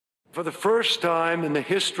For the first time in the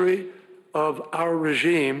history of our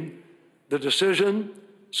regime, the decision,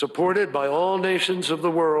 supported by all nations of the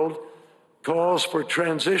world, calls for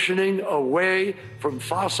transitioning away from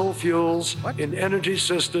fossil fuels in energy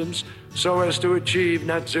systems so as to achieve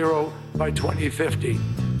net zero by 2050.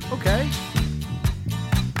 Okay.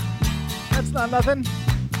 That's not nothing.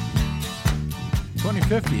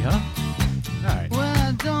 2050, huh? All right. Well,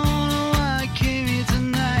 I don't know why I came here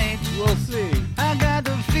tonight. We'll see. I got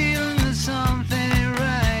the feeling that something ain't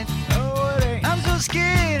right. Oh, it ain't. I'm so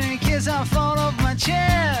scared in case I fall off my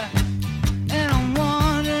chair. And I'm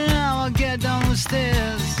wondering how I'll get down the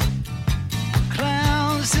stairs.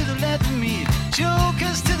 Clowns to the left of me,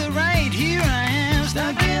 jokers to the right. Here I am,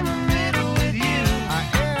 stuck in the middle with you. I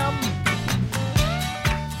am.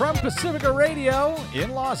 From Pacifica Radio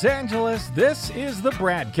in Los Angeles, this is the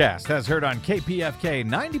BradCast, as heard on KPFK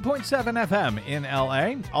 90.7 FM in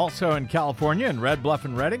LA, also in California in Red Bluff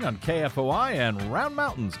and Redding on KFOI and Round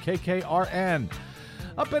Mountains KKRN.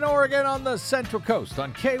 Up in Oregon on the Central Coast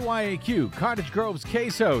on KYAQ, Cottage Grove's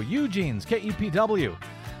KSO, Eugene's KEPW,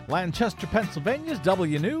 Lancaster, Pennsylvania's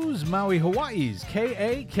W News, Maui, Hawaii's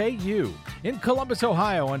KAKU, in Columbus,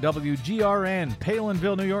 Ohio on WGRN,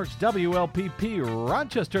 Palinville, New York's WLPP,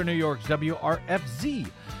 Rochester, New York's WRFZ,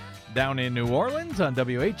 down in New Orleans on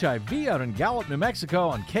WHIV, out in Gallup, New Mexico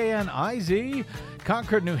on KNIZ,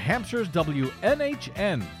 Concord, New Hampshire's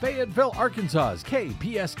WNHN, Fayetteville, Arkansas's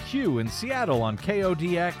KPSQ, in Seattle on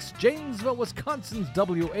KODX, Janesville, Wisconsin's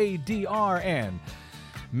WADR, and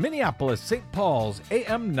Minneapolis, St. Paul's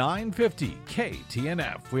AM 950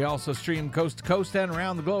 KTNF. We also stream coast to coast and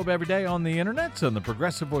around the globe every day on the internet on the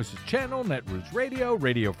Progressive Voices channel, Netroots Radio,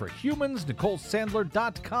 Radio for Humans,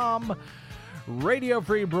 NicoleSandler.com, Radio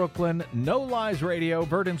Free Brooklyn, No Lies Radio,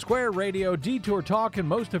 Verdant Square Radio, Detour Talk, and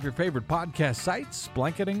most of your favorite podcast sites,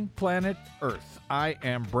 blanketing planet Earth. I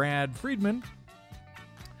am Brad Friedman,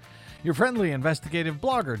 your friendly investigative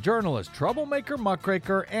blogger, journalist, troublemaker,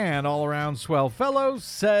 muckraker, and all-around swell fellow,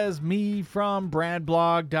 says me from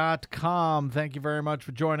bradblog.com. Thank you very much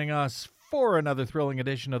for joining us for another thrilling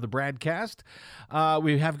edition of the BradCast.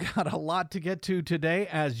 We have got a lot to get to today,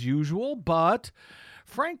 as usual, but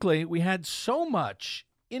frankly, we had so much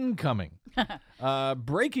incoming.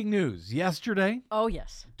 Breaking news yesterday. Oh,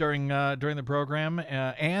 yes. During the program,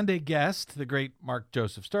 and a guest, the great Mark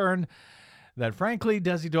Joseph Stern, that frankly,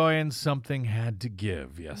 Desi Doyen, something had to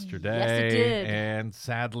give yesterday. Yes, it did. And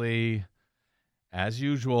sadly, as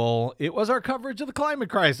usual, it was our coverage of the climate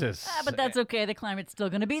crisis. But that's okay. The climate's still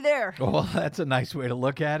going to be there. Well, that's a nice way to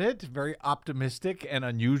look at it. Very optimistic and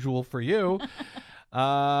unusual for you.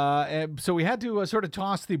 And so we had to sort of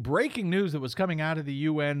toss the breaking news that was coming out of the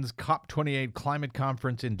UN's COP28 climate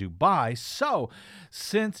conference in Dubai. So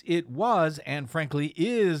since it was, and frankly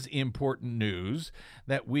is, important news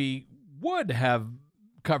that we would have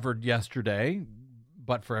covered yesterday,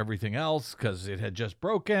 but for everything else, because it had just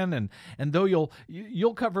broken, and though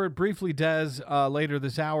you'll cover it briefly, Des, later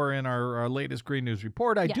this hour in our latest Green News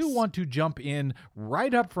Report, I do want to jump in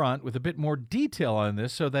right up front with a bit more detail on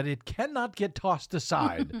this so that it cannot get tossed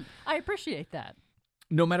aside. I appreciate that.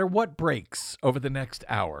 No matter what breaks over the next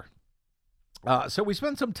hour. So we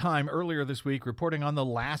spent some time earlier this week reporting on the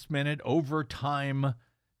last-minute overtime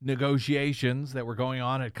negotiations that were going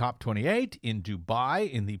on at COP28 in Dubai,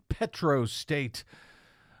 in the petro state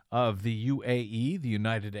of the UAE, the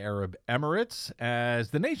United Arab Emirates, as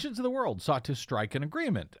the nations of the world sought to strike an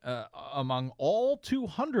agreement among all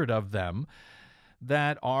 200 of them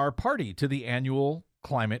that are party to the annual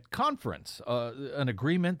climate conference, an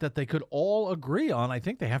agreement that they could all agree on. I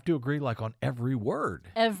think they have to agree like on every word.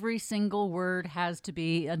 Every single word has to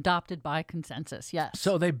be adopted by consensus, yes.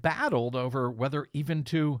 So they battled over whether even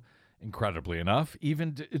to, incredibly enough,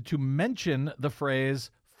 even to mention the phrase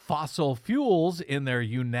fossil fuels in their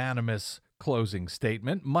unanimous closing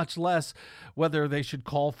statement, much less whether they should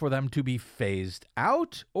call for them to be phased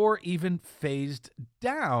out or even phased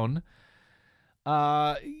down.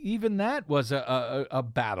 Even that was a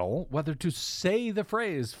battle, whether to say the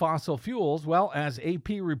phrase fossil fuels. Well, as AP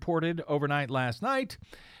reported overnight last night,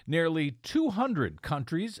 nearly 200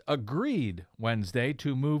 countries agreed Wednesday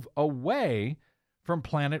to move away from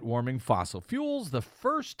planet-warming fossil fuels, the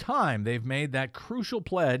first time they've made that crucial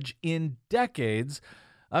pledge in decades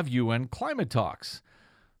of UN climate talks.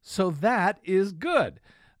 So that is good.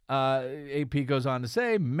 AP goes on to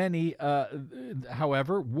say many,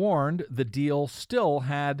 however, warned the deal still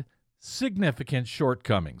had significant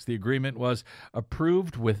shortcomings. The agreement was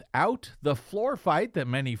approved without the floor fight that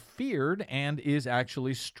many feared and is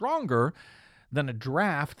actually stronger than a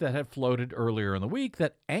draft that had floated earlier in the week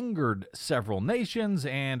that angered several nations.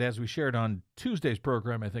 And as we shared on Tuesday's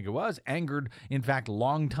program, I think it was, angered, in fact,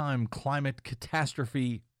 longtime climate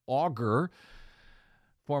catastrophe augur,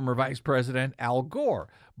 former Vice President Al Gore.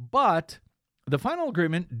 But the final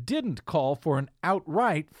agreement didn't call for an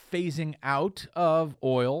outright phasing out of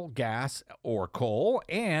oil, gas, or coal,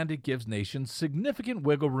 and it gives nations significant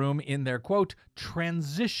wiggle room in their, quote,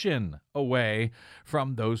 transition away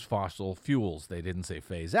from those fossil fuels. They didn't say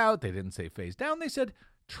phase out. They didn't say phase down. They said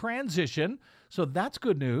transition. So that's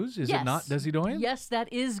good news, is it not, Desi? Yes,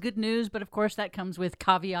 that is good news, but of course that comes with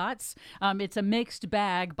caveats. It's a mixed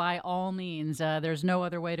bag by all means. There's no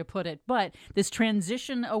other way to put it. But this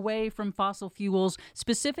transition away from fossil fuels,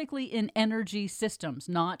 specifically in energy systems,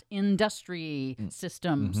 not industry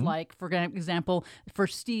systems, like, for example, for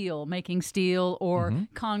steel, making steel or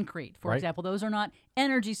concrete, for example. Those are not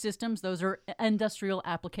energy systems. Those are industrial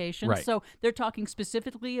applications. Right. So they're talking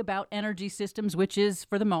specifically about energy systems, which is,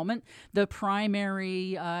 for the moment, the primary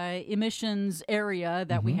emissions area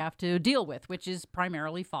that we have to deal with, which is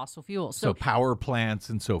primarily fossil fuels. So power plants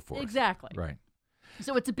and so forth. Exactly. Right.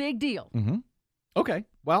 So it's a big deal. Okay.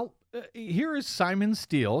 Well, here is Simon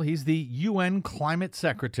Steele. He's the UN Climate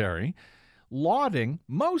Secretary,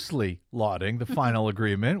 mostly lauding the final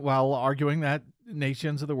agreement while arguing that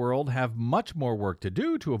nations of the world have much more work to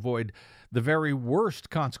do to avoid the very worst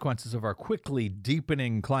consequences of our quickly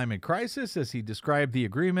deepening climate crisis, as he described the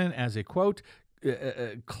agreement as a, quote,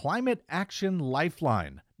 climate action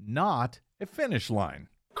lifeline, not a finish line.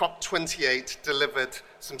 COP28 delivered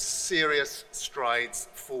some serious strides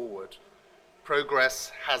forward.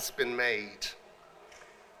 Progress has been made.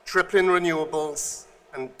 Tripling renewables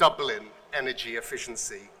and doubling energy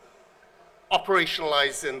efficiency.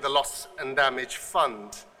 Operationalizing the loss and damage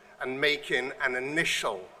fund and making an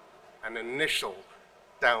initial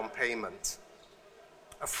down payment.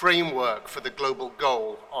 A framework for the global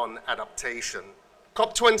goal on adaptation.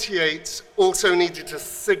 COP28 also needed to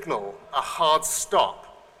signal a hard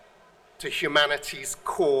stop to humanity's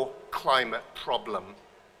core climate problem.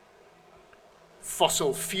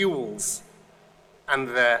 Fossil fuels and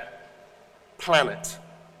their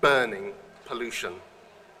planet-burning pollution.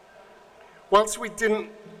 Whilst we didn't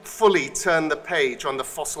fully turn the page on the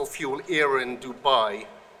fossil fuel era in Dubai,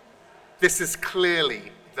 this is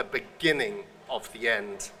clearly the beginning of the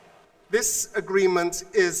end. This agreement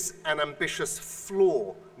is an ambitious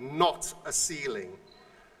floor, not a ceiling.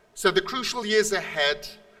 So the crucial years ahead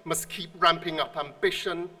must keep ramping up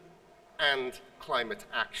ambition and climate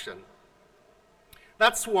action.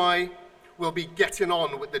 That's why we'll be getting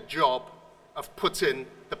on with the job of putting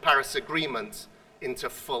the Paris Agreement into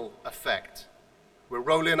full effect. We're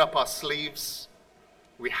rolling up our sleeves.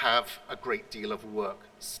 We have a great deal of work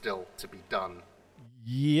still to be done.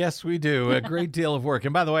 Yes, we do. A great deal of work.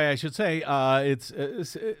 And by the way, I should say it's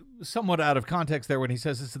somewhat out of context there when he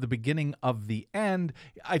says this is the beginning of the end.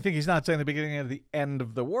 I think he's not saying the beginning of the end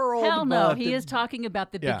of the world. Hell no. He is talking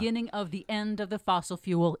about the beginning of the end of the fossil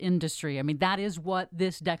fuel industry. I mean, that is what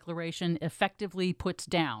this declaration effectively puts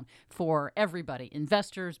down for everybody.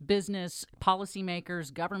 Investors, business,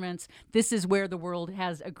 policymakers, governments. This is where the world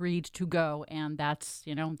has agreed to go. And that's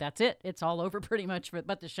it. It's all over pretty much,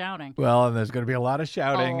 but the shouting. Well, and there's going to be a lot of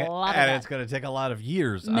shouting, and it's going to take a lot of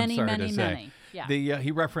years, many, I'm sorry many, to say. many. Yeah.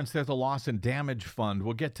 He referenced there's a loss and damage fund.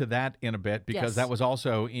 We'll get to that in a bit because that was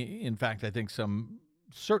also, in fact, I think some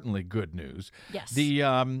certainly good news. Yes. The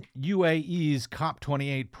UAE's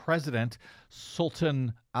COP28 president,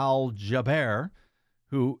 Sultan Al Jaber,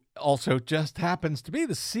 who also just happens to be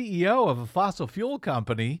the CEO of a fossil fuel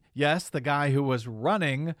company. Yes, the guy who was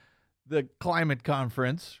running the climate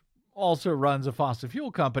conference also runs a fossil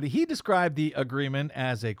fuel company. He described the agreement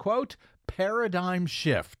as a, quote, paradigm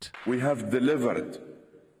shift. We have delivered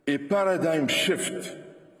a paradigm shift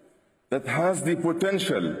that has the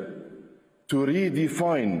potential to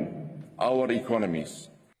redefine our economies.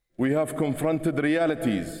 We have confronted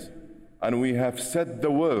realities and we have set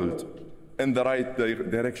the world in the right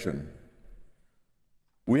direction.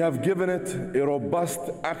 We have given it a robust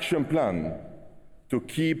action plan to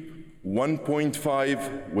keep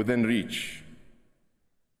 1.5 within reach.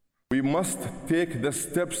 We must take the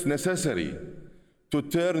steps necessary to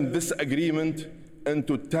turn this agreement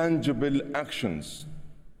into tangible actions.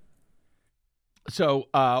 So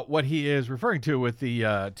what he is referring to with the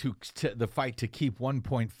fight to keep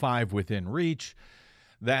 1.5 within reach,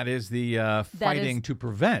 that is the fighting to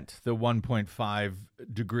prevent the 1.5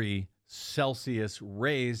 degree Celsius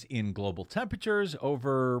raise in global temperatures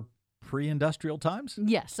over pre-industrial times?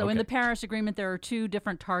 Yes. So in Okay. the Paris Agreement, there are two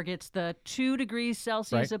different targets. The 2 degrees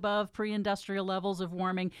Celsius Right. above pre-industrial levels of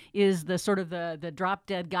warming is the sort of the drop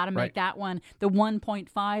dead, got to make Right. that one. The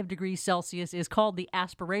 1.5 degrees Celsius is called the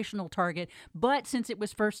aspirational target. But since it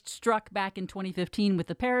was first struck back in 2015 with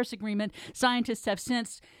the Paris Agreement, scientists have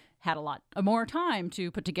since had a lot more time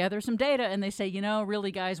to put together some data, and they say,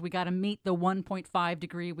 really, guys, we got to meet the 1.5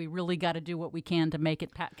 degree. We really got to do what we can to make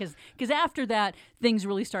it because after that, things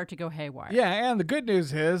really start to go haywire. Yeah, and the good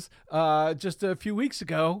news is, just a few weeks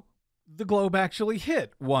ago, the globe actually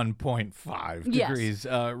hit 1.5 Yes. degrees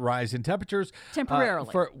rise in temperatures.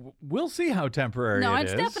 Temporarily. We'll see how temporary No, it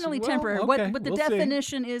it's is. definitely Well, temporary. okay, What the we'll see.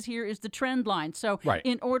 definition is here is the trend line. So Right.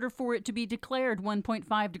 in order for it to be declared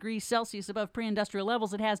 1.5 degrees Celsius above pre-industrial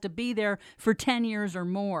levels, it has to be there for 10 years or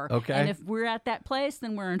more. Okay. And if we're at that place,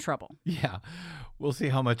 then we're in trouble. Yeah, we'll see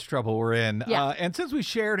how much trouble we're in. Yeah. And since we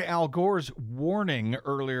shared Al Gore's warning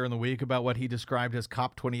earlier in the week about what he described as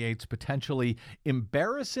COP28's potentially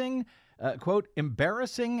embarrassing, quote,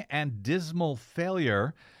 embarrassing and dismal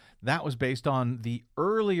failure, that was based on the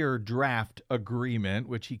earlier draft agreement,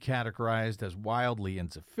 which he categorized as wildly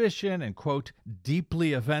insufficient and, quote,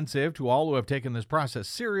 deeply offensive to all who have taken this process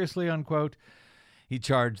seriously, unquote. He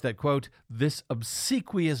charged that, quote, this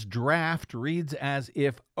obsequious draft reads as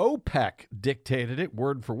if OPEC dictated it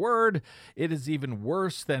word for word. It is even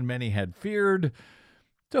worse than many had feared.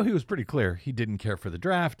 So he was pretty clear he didn't care for the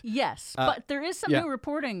draft. Yes, but there is some yeah. new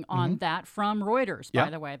reporting on that from Reuters, by Yeah.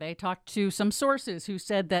 the way. They talked to some sources who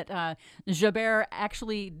said that Jabert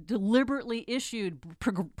actually deliberately issued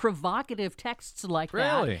provocative texts like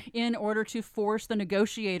Really? that in order to force the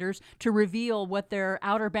negotiators to reveal what their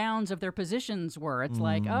outer bounds of their positions were. It's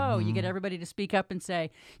like, oh, you get everybody to speak up and say,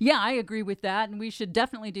 yeah, I agree with that, and we should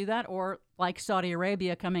definitely do that, or like Saudi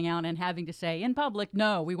Arabia coming out and having to say in public,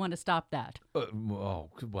 no, we want to stop that. Well,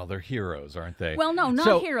 they're heroes, aren't they? Well, no, not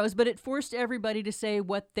So- heroes, but it forced everybody to say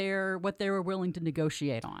what they were willing to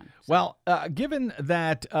negotiate on. Well, given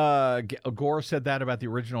that Gore said that about the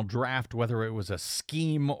original draft, whether it was a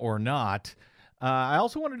scheme or not, I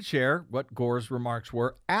also wanted to share what Gore's remarks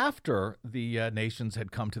were after the nations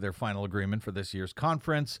had come to their final agreement for this year's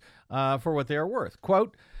conference for what they are worth.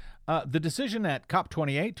 Quote, the decision at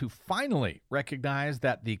COP28 to finally recognize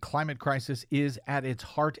that the climate crisis is at its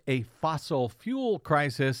heart a fossil fuel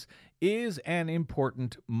crisis is an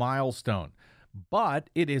important milestone. But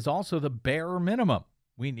it is also the bare minimum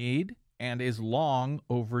we need and is long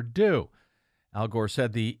overdue. Al Gore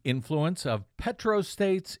said the influence of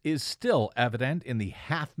petrostates is still evident in the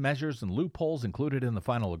half measures and loopholes included in the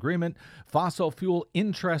final agreement. Fossil fuel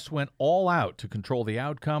interests went all out to control the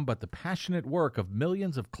outcome, but the passionate work of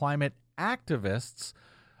millions of climate activists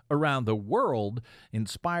around the world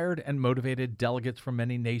inspired and motivated delegates from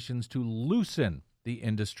many nations to loosen the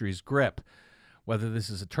industry's grip. Whether this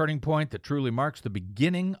is a turning point that truly marks the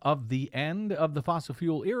beginning of the end of the fossil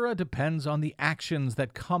fuel era depends on the actions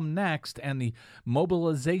that come next and the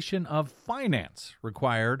mobilization of finance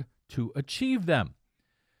required to achieve them.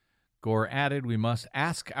 Gore added, we must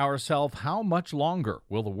ask ourselves how much longer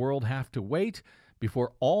will the world have to wait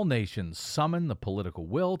before all nations summon the political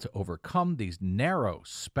will to overcome these narrow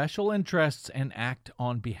special interests and act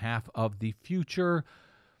on behalf of the future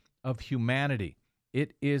of humanity.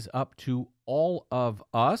 It is up to all of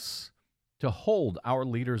us to hold our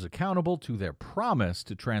leaders accountable to their promise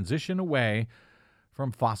to transition away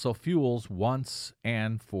from fossil fuels once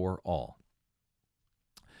and for all.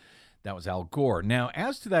 That was Al Gore. Now,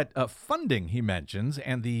 as to that funding he mentions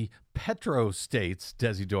and the petrostates,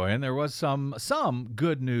 Desi Doyen, there was some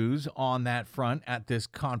good news on that front at this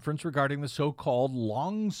conference regarding the so-called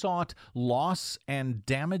long-sought Loss and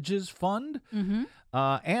Damages Fund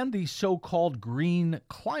and the so-called Green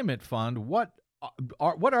Climate Fund. What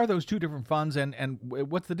are those two different funds, and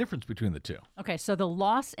what's the difference between the two? Okay, so the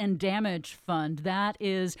Loss and Damage Fund, that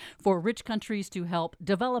is for rich countries to help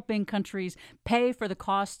developing countries pay for the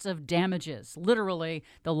costs of damages, literally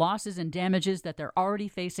the losses and damages that they're already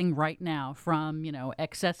facing right now from,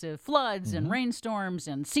 excessive floods and rainstorms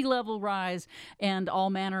and sea level rise and all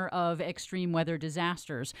manner of extreme weather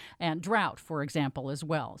disasters and drought, for example, as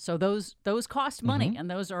well. So those cost money, and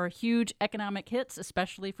those are huge economic hits,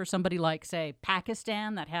 especially for somebody like, say,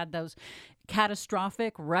 Pakistan that had those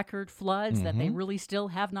catastrophic record floods that they really still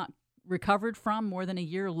have not recovered from more than a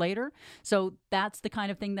year later. So that's the kind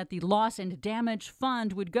of thing that the Loss and Damage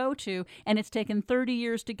Fund would go to. And it's taken 30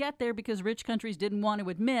 years to get there because rich countries didn't want to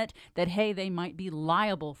admit that, hey, they might be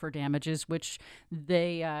liable for damages, which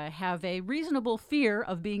they have a reasonable fear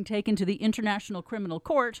of being taken to the International Criminal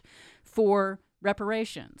Court for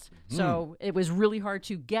reparations. So it was really hard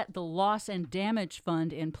to get the loss and damage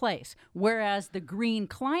fund in place. Whereas the Green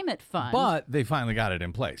Climate Fund... But they finally got it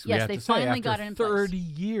in place. Yes, they finally got it in place. 30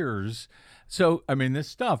 years. So, I mean, this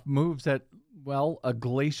stuff moves at, well, a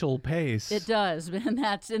glacial pace. It does, and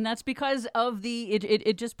that's because of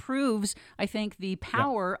it just proves, I think, the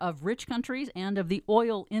power of rich countries and of the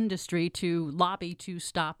oil industry to lobby to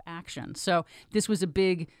stop action. So this was a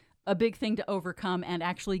big thing to overcome and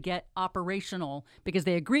actually get operational, because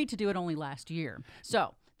they agreed to do it only last year.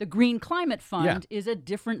 So the Green Climate Fund is a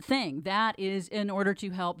different thing. That is in order to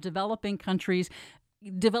help developing countries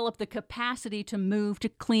develop the capacity to move to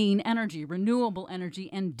clean energy, renewable energy,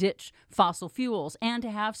 and ditch fossil fuels, and to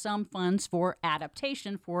have some funds for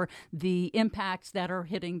adaptation for the impacts that are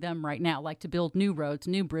hitting them right now, like to build new roads,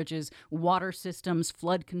 new bridges, water systems,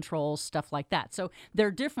 flood controls, stuff like that. So they're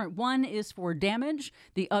different. One is for damage.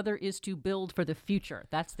 The other is to build for the future.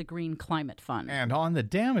 That's the Green Climate Fund. And on the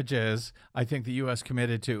damages, I think the U.S.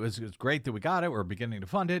 committed to, it's great that we got it, we're beginning to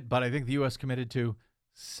fund it, but I think the U.S. committed to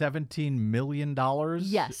 $17 million.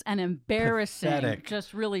 Yes, an embarrassing,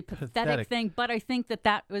 just really pathetic thing. But I think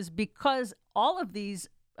that was because all of these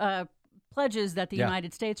pledges that the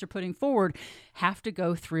United States are putting forward have to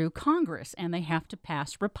go through Congress, and they have to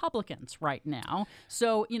pass Republicans right now.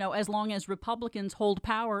 So, as long as Republicans hold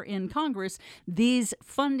power in Congress, these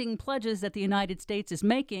funding pledges that the United States is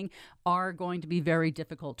making are going to be very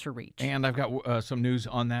difficult to reach. And I've got some news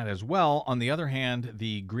on that as well. On the other hand,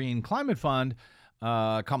 the Green Climate Fund,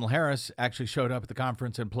 Kamala Harris actually showed up at the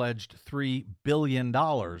conference and pledged $3 billion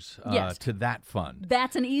to that fund.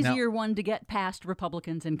 That's an easier one to get past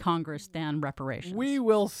Republicans in Congress than reparations. We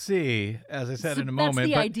will see, as I said in a moment. That's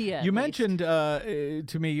the idea. You mentioned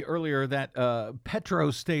to me earlier that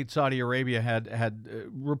petro-state Saudi Arabia had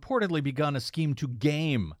reportedly begun a scheme to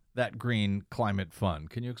game that Green Climate Fund.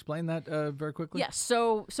 Can you explain that very quickly? Yes.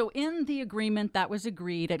 So in the agreement that was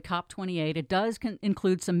agreed at COP28, it does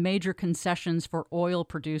include some major concessions for oil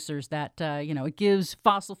producers that, it gives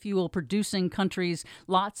fossil fuel producing countries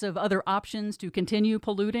lots of other options to continue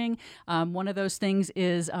polluting. One of those things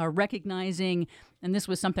is recognizing, and this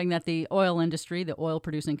was something that the oil industry, the oil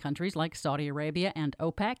producing countries like Saudi Arabia and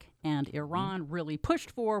OPEC and Iran really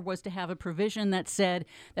pushed for, was to have a provision that said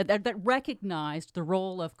that recognized the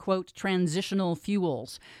role of, quote, transitional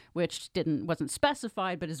fuels, which wasn't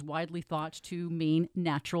specified, but is widely thought to mean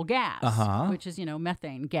natural gas, which is,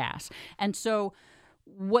 methane gas. And so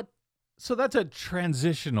So that's a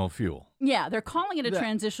transitional fuel. Yeah, they're calling it a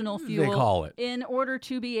transitional fuel. They call it. In order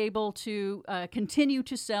to be able to continue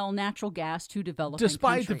to sell natural gas to developing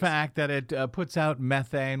Despite countries. the fact that it puts out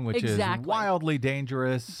methane, which is wildly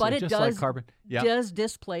dangerous. But it just does, like carbon. does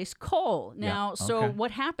displace coal. Now, so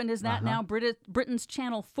what happened is that now Britain's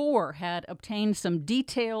Channel 4 had obtained some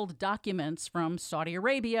detailed documents from Saudi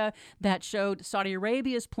Arabia that showed Saudi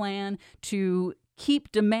Arabia's plan to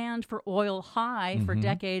keep demand for oil high for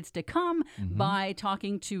decades to come by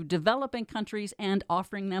talking to developing countries and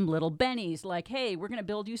offering them little bennies like, hey, we're going to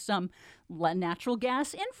build you some natural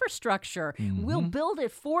gas infrastructure. We'll build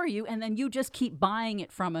it for you, and then you just keep buying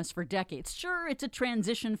it from us for decades. Sure, it's a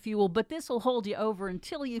transition fuel, but this will hold you over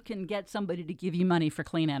until you can get somebody to give you money for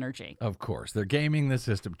clean energy. Of course. They're gaming the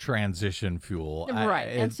system. Transition fuel. Right.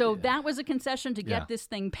 And so that was a concession to get this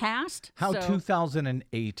thing passed. How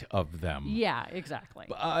 2008 of them. Yeah, exactly.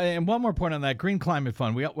 And one more point on that Green Climate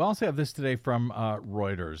Fund. We also have this today from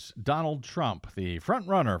Reuters. Donald Trump, the front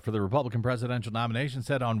runner for the Republican presidential nomination,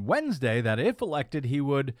 said on Wednesday that if elected, he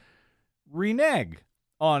would renege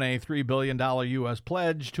on a $3 billion U.S.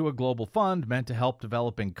 pledge to a global fund meant to help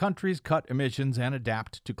developing countries cut emissions and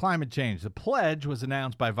adapt to climate change. The pledge was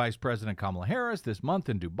announced by Vice President Kamala Harris this month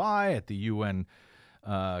in Dubai at the UN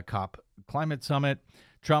COP Climate Summit.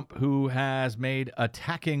 Trump, who has made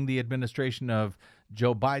attacking the administration of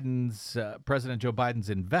President Joe Biden's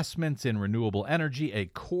investments in renewable energy a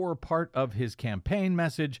core part of his campaign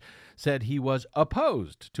message, said he was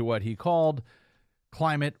opposed to what he called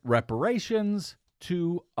climate reparations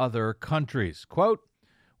to other countries. Quote,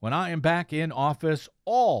 "When I am back in office,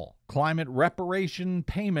 all climate reparation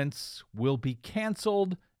payments will be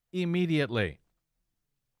canceled immediately."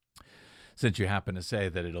 Since you happen to say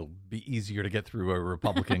that it'll be easier to get through a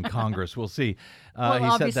Republican Congress, we'll see. Well,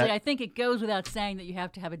 obviously, I think it goes without saying that you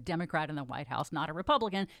have to have a Democrat in the White House, not a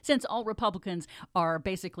Republican, since all Republicans are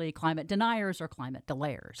basically climate deniers or climate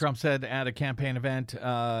delayers. Trump said at a campaign event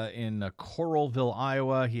in Coralville,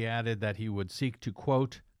 Iowa, he added that he would seek to,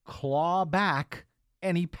 quote, claw back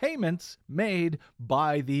any payments made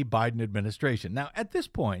by the Biden administration. Now, at this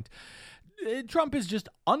point, Trump is just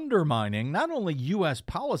undermining not only U.S.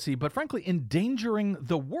 policy, but frankly, endangering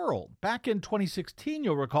the world. Back in 2016,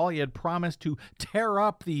 you'll recall, he had promised to tear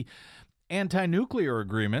up the anti-nuclear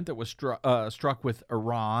agreement that was struck with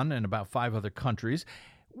Iran and about 5 other countries,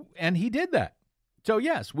 and he did that. So,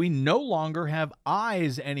 yes, we no longer have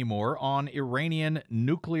eyes anymore on Iranian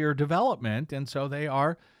nuclear development, and so they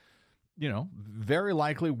are, very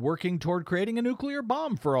likely working toward creating a nuclear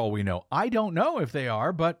bomb for all we know. I don't know if they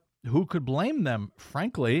are, but who could blame them,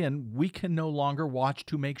 frankly, and we can no longer watch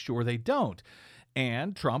to make sure they don't.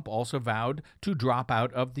 And Trump also vowed to drop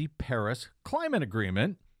out of the Paris Climate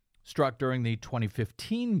Agreement, struck during the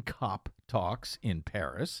 2015 COP talks in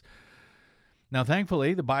Paris. Now,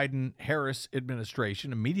 thankfully, the Biden-Harris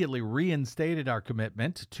administration immediately reinstated our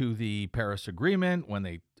commitment to the Paris Agreement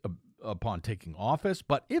upon taking office.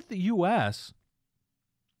 But if the U.S.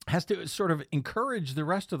 has to sort of encourage the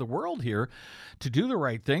rest of the world here to do the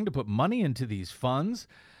right thing, to put money into these funds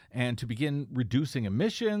and to begin reducing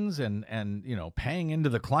emissions and paying into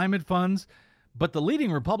the climate funds. But the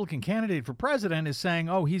leading Republican candidate for president is saying,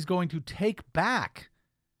 he's going to take back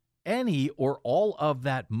any or all of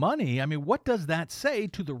that money. I mean, what does that say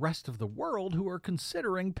to the rest of the world who are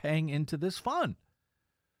considering paying into this fund?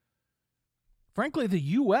 Frankly, the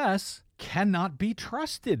U.S. cannot be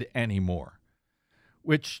trusted anymore,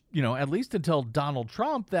 which, at least until Donald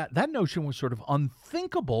Trump, that notion was sort of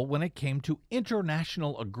unthinkable when it came to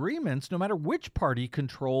international agreements, no matter which party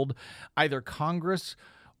controlled either Congress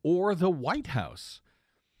or the White House.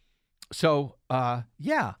 So,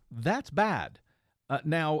 that's bad.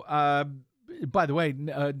 Now, by the way,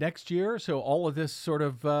 next year, so all of this sort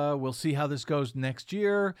of, we'll see how this goes next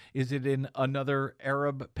year. Is it in another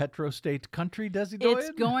Arab petrostate country, Desi Doyen?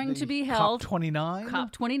 It's going to be held. COP29?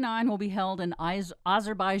 COP29 will be held in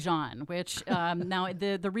Azerbaijan, which now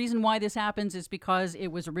the reason why this happens is because it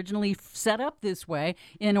was originally set up this way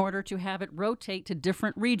in order to have it rotate to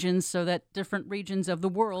different regions so that different regions of the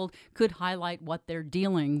world could highlight what they're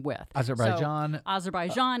dealing with. Azerbaijan.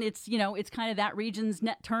 It's kind of that region's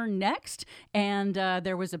turn next. And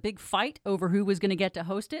there was a big fight over who was going to get to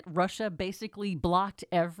host it. Russia basically blocked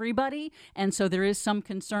everybody. And so there is some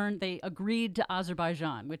concern. They agreed to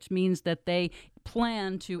Azerbaijan, which means that they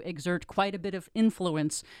plan to exert quite a bit of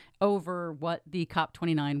influence over what the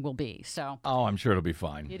COP29 will be. So, I'm sure it'll be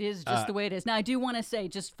fine. It is just the way it is. Now, I do want to say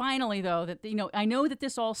just finally, though, that, I know that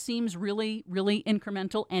this all seems really, really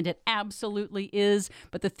incremental, and it absolutely is.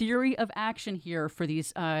 But the theory of action here for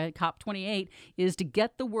these COP28 is to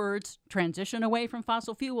get the words transition away from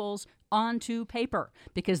fossil fuels onto paper,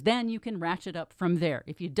 because then you can ratchet up from there.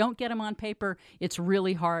 If you don't get them on paper, it's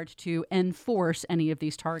really hard to enforce any of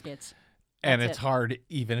these targets. And it's hard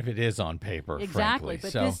even if it is on paper, exactly.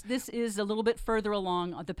 Frankly. But this is a little bit further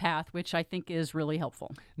along the path, which I think is really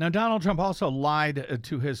helpful. Now, Donald Trump also lied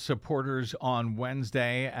to his supporters on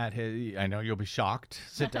Wednesday at his, I know you'll be shocked.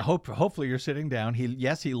 Hopefully you're sitting down.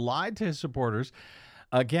 He lied to his supporters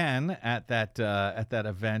again at that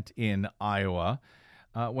event in Iowa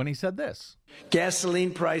when he said this.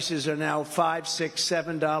 Gasoline prices are now $5,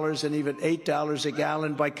 $6, $7, and even $8 a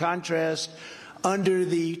gallon. By contrast, under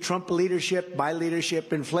the Trump leadership, my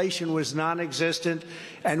leadership, inflation was non-existent,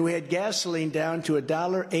 and we had gasoline down to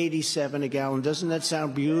 $1.87 a gallon. Doesn't that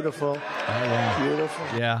sound beautiful? Oh, yeah. Beautiful.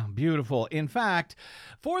 Yeah, beautiful. In fact,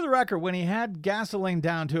 for the record, when he had gasoline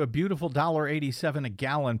down to a beautiful $1.87 a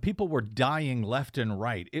gallon, people were dying left and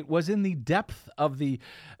right. It was in the depth of the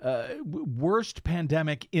worst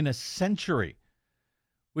pandemic in a century,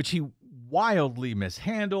 which he wildly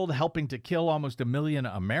mishandled, helping to kill almost 1 million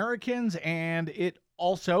Americans, and it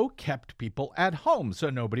also kept people at home, so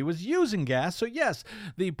nobody was using gas. So yes,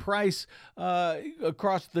 the price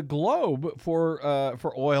across the globe for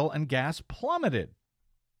oil and gas plummeted.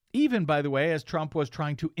 Even, by the way, as Trump was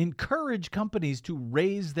trying to encourage companies to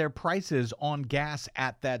raise their prices on gas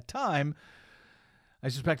at that time. I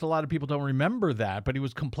suspect a lot of people don't remember that, but he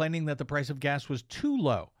was complaining that the price of gas was too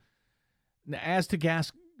low. As to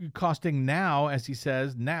gas costing now, as he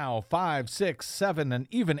says, now $5, $6, $7, and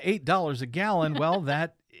even $8 a gallon, well,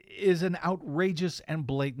 that is an outrageous and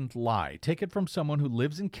blatant lie. Take it from someone who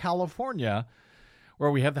lives in California, where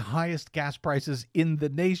we have the highest gas prices in the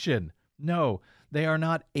nation. No, they are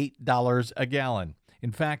not $8 a gallon.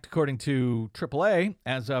 In fact, according to AAA,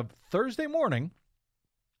 as of Thursday morning,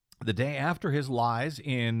 the day after his lies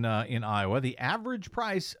in Iowa, the average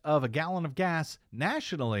price of a gallon of gas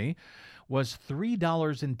nationally was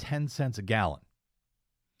 $3.10 a gallon.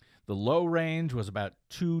 The low range was about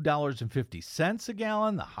 $2.50 a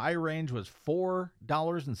gallon. The high range was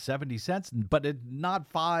 $4.70, but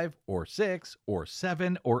not $5 or $6 or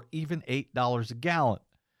 $7 or even $8 a gallon.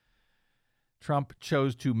 Trump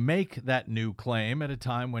chose to make that new claim at a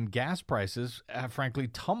time when gas prices have frankly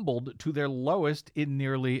tumbled to their lowest in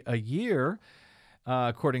nearly a year,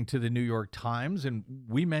 according to the New York Times. And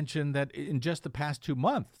we mentioned that in just the past 2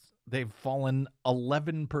 months, they've fallen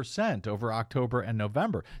 11% over October and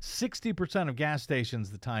November. 60% of gas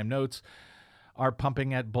stations, the Time notes, are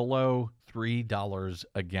pumping at below $3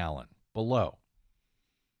 a gallon. Below.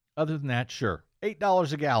 Other than that, sure,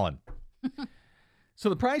 $8 a gallon. So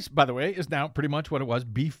the price, by the way, is now pretty much what it was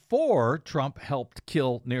before Trump helped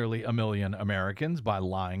kill nearly 1 million Americans by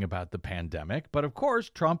lying about the pandemic. But of course,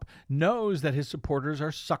 Trump knows that his supporters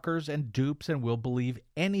are suckers and dupes and will believe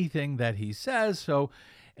anything that he says. So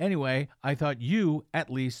anyway, I thought you at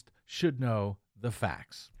least should know the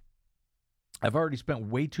facts. I've already spent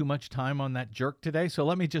way too much time on that jerk today, so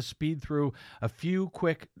let me just speed through a few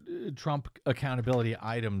quick Trump accountability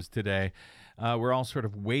items today. We're all sort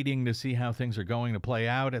of waiting to see how things are going to play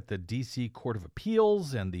out at the D.C. Court of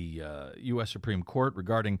Appeals and the U.S. Supreme Court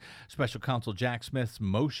regarding Special Counsel Jack Smith's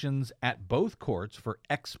motions at both courts for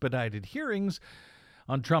expedited hearings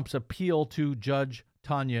on Trump's appeal to Judge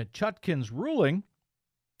Tanya Chutkan's ruling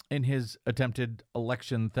in his attempted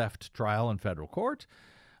election theft trial in federal court.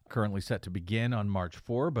 Currently set to begin on March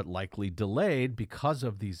 4, but likely delayed because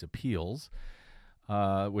of these appeals,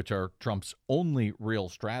 which are Trump's only real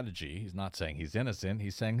strategy. He's not saying he's innocent.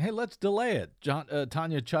 He's saying, hey, let's delay it.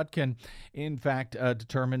 Tanya Chutkan, in fact,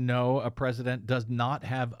 determined no, a president does not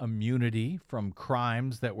have immunity from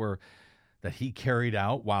crimes that he carried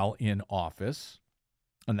out while in office.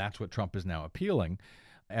 And that's what Trump is now appealing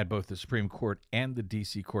at both the Supreme Court and the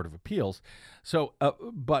D.C. Court of Appeals. So,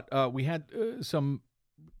 but we had some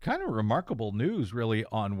kind of remarkable news, really,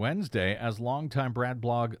 on Wednesday, as longtime Brad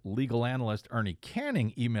blog legal analyst Ernie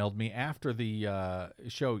Canning emailed me after the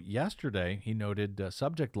show yesterday. He noted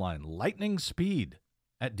subject line, lightning speed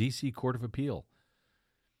at D.C. Court of Appeal.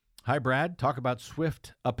 Hi, Brad. Talk about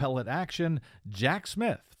swift appellate action. Jack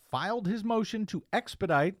Smith filed his motion to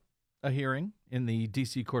expedite a hearing in the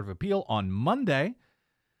D.C. Court of Appeal on Monday.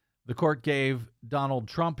 The court gave Donald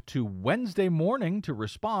Trump to Wednesday morning to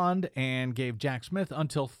respond and gave Jack Smith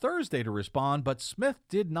until Thursday to respond, but Smith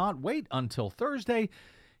did not wait until Thursday.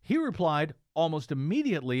 He replied almost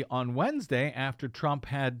immediately on Wednesday after Trump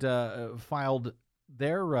had filed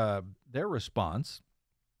their response.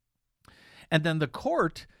 And then the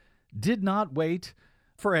court did not wait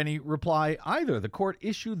for any reply either. The court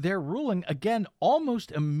issued their ruling again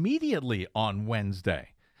almost immediately on Wednesday.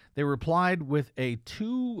 They replied with a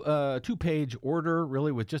two-page order,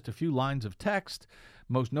 really with just a few lines of text,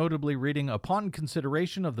 most notably reading, upon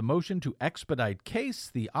consideration of the motion to expedite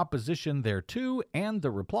case, the opposition thereto, and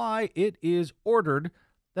the reply, it is ordered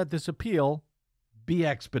that this appeal be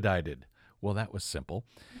expedited. Well, that was simple.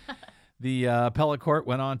 The appellate court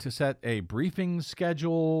went on to set a briefing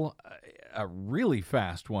schedule, a really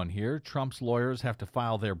fast one here. Trump's lawyers have to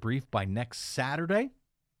file their brief by next Saturday,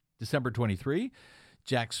 December 23.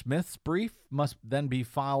 Jack Smith's brief must then be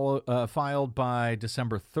filed by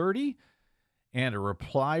December 30, and a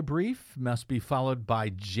reply brief must be followed by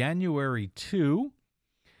January 2.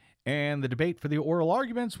 And the debate for the oral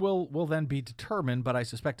arguments will then be determined, but I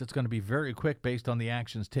suspect it's going to be very quick based on the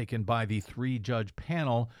actions taken by the three-judge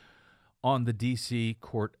panel on the D.C.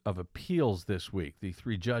 Court of Appeals this week. The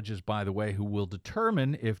three judges, by the way, who will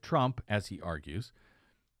determine if Trump, as he argues,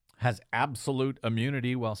 has absolute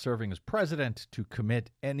immunity while serving as president to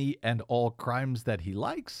commit any and all crimes that he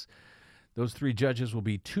likes. Those three judges will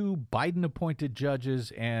be two Biden-appointed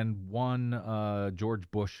judges and one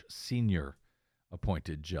George Bush Sr.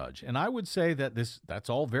 appointed judge. And I would say that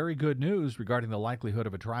that's all very good news regarding the likelihood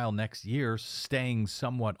of a trial next year staying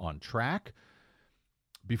somewhat on track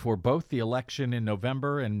before both the election in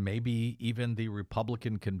November and maybe even the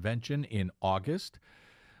Republican convention in August.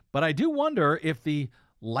 But I do wonder if the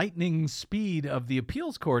lightning speed of the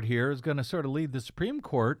appeals court here is going to sort of lead the Supreme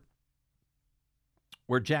Court,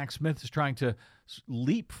 where Jack Smith is trying to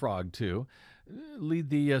leapfrog to,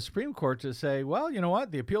 lead the Supreme Court to say, well, you know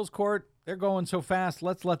what, the appeals court, they're going so fast,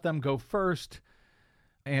 let's let them go first,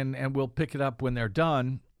 and we'll pick it up when they're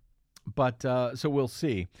done. But so we'll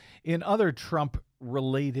see. In other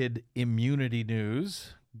Trump-related immunity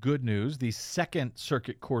news, good news, the Second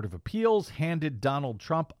Circuit Court of Appeals handed Donald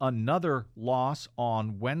Trump another loss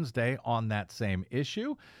on Wednesday on that same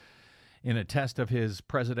issue in a test of his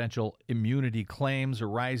presidential immunity claims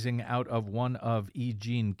arising out of one of E.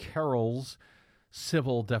 Jean Carroll's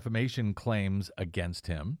civil defamation claims against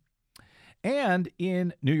him. And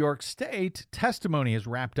in New York State, testimony is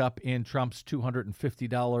wrapped up in Trump's $250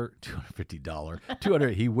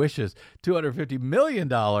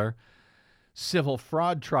 million civil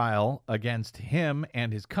fraud trial against him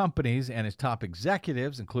and his companies and his top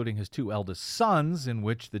executives, including his two eldest sons, in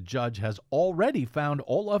which the judge has already found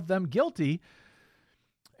all of them guilty.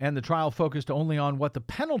 And the trial focused only on what the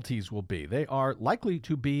penalties will be. They are likely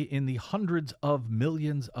to be in the hundreds of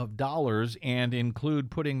millions of dollars and include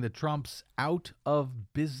putting the Trumps out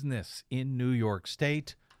of business in New York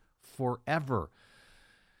State forever,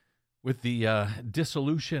 with the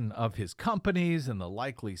dissolution of his companies and the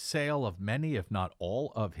likely sale of many, if not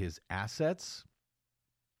all, of his assets,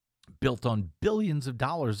 built on billions of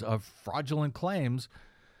dollars of fraudulent claims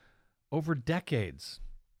over decades.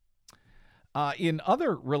 In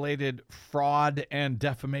other related fraud and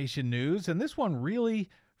defamation news, and this one really,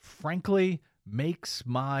 frankly, makes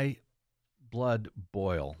my blood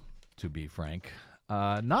boil, to be frank,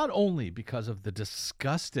 not only because of the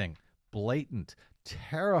disgusting, blatant,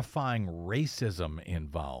 terrifying racism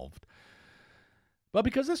involved, but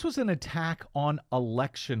because this was an attack on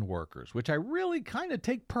election workers, which I really kind of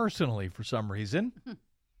take personally for some reason.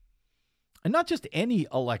 And not just any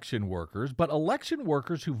election workers, but election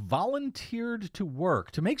workers who volunteered to work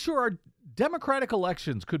to make sure our democratic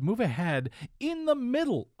elections could move ahead in the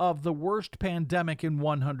middle of the worst pandemic in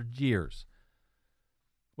 100 years.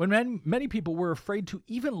 When many people were afraid to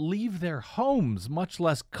even leave their homes, much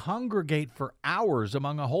less congregate for hours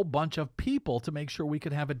among a whole bunch of people to make sure we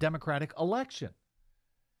could have a democratic election.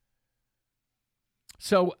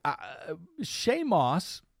 So Shay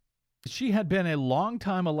Moss, she had been a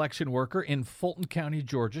longtime election worker in Fulton County,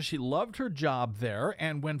 Georgia. She loved her job there,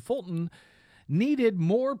 and when Fulton needed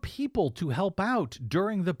more people to help out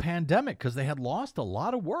during the pandemic because they had lost a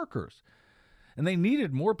lot of workers, and they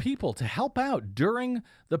needed more people to help out during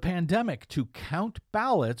the pandemic to count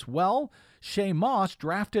ballots, well, Shay Moss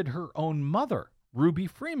drafted her own mother, Ruby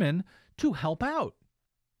Freeman, to help out.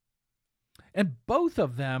 And both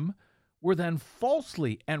of them were then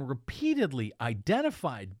falsely and repeatedly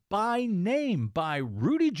identified by name by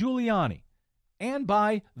Rudy Giuliani and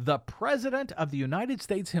by the President of the United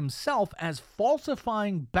States himself as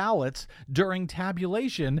falsifying ballots during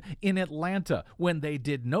tabulation in Atlanta when they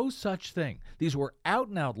did no such thing. These were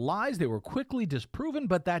out-and-out lies. They were quickly disproven,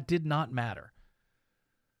 but that did not matter.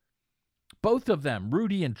 Both of them,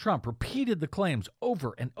 Rudy and Trump, repeated the claims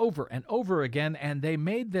over and over and over again, and they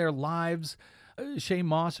made their lives, Shay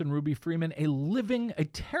Moss and Ruby Freeman, a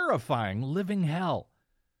terrifying living hell.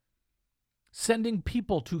 Sending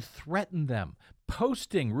people to threaten them,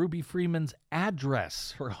 posting Ruby Freeman's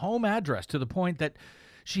address, her home address, to the point that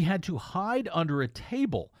she had to hide under a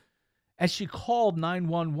table as she called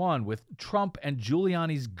 911 with Trump and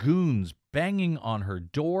Giuliani's goons banging on her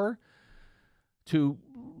door to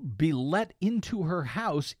be let into her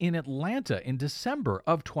house in Atlanta in December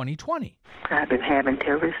of 2020. I've been having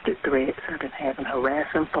terroristic threats. I've been having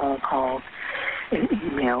harassing phone calls and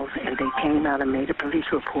emails, and they came out and made a police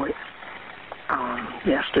report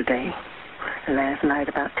yesterday. And last night,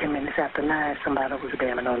 about 10 minutes after 9, somebody was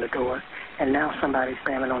banging on the door, and now somebody's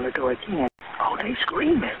banging on the door again. Oh, they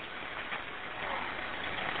screaming.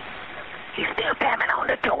 He's still banging on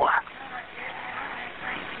the door.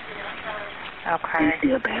 Okay. He's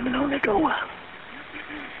still banging on the door.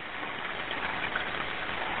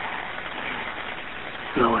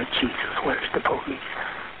 Lord Jesus, where's the police?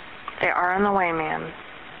 They are on the way, ma'am.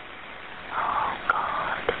 Oh, God.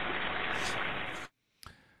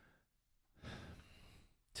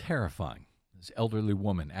 Terrifying. This elderly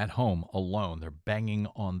woman at home alone. They're banging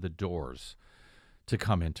on the doors to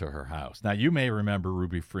come into her house. Now, you may remember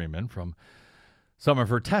Ruby Freeman from some of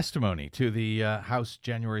her testimony to the House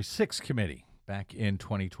January 6th committee back in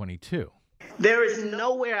 2022. There is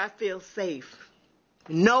nowhere I feel safe.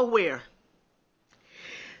 Nowhere.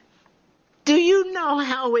 Do you know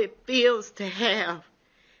how it feels to have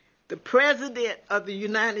the President of the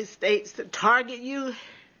United States to target you?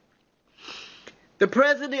 The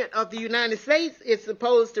President of the United States is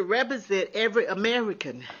supposed to represent every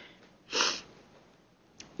American,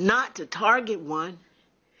 not to target one,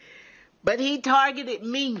 but he targeted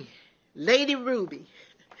me, Lady Ruby,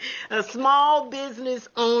 a small business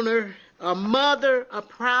owner, a mother, a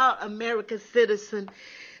proud American citizen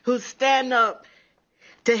who stand up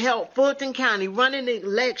to help Fulton County run an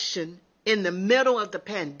election in the middle of the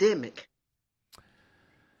pandemic.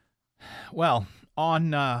 Well,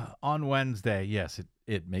 on Wednesday, yes,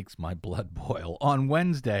 it makes my blood boil. On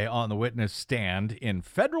Wednesday, on the witness stand in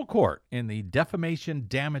federal court in the defamation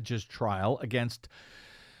damages trial against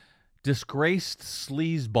disgraced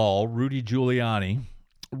sleazeball Rudy Giuliani,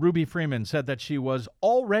 Ruby Freeman said that she was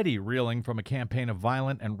already reeling from a campaign of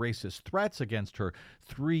violent and racist threats against her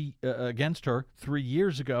 3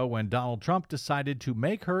 years ago when Donald Trump decided to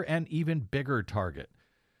make her an even bigger target.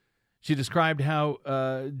 She described how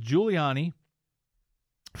Giuliani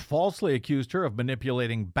falsely accused her of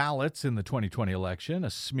manipulating ballots in the 2020 election, a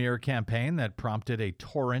smear campaign that prompted a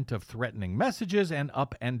torrent of threatening messages and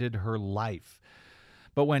upended her life.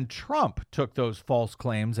 But when Trump took those false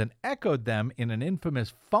claims and echoed them in an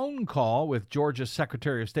infamous phone call with Georgia's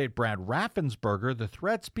Secretary of State Brad Raffensperger, the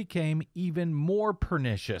threats became even more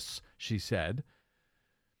pernicious, she said.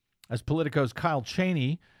 As Politico's Kyle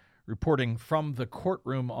Cheney, reporting from the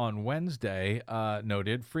courtroom on Wednesday,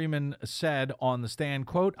 noted, Freeman said on the stand,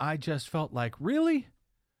 quote, "I just felt like, really?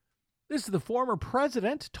 This is the former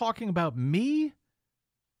president talking about me?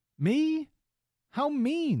 Me? How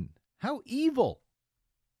mean? How evil?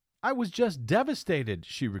 I was just devastated,"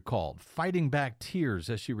 she recalled, fighting back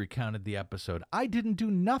tears as she recounted the episode. "I didn't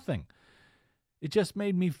do nothing. It just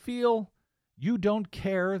made me feel you don't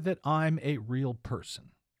care that I'm a real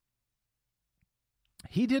person."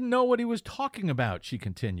 He didn't know what he was talking about, she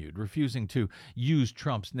continued, refusing to use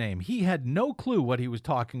Trump's name. He had no clue what he was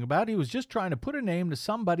talking about. He was just trying to put a name to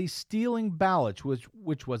somebody stealing ballots,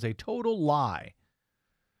 which was a total lie.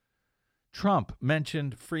 Trump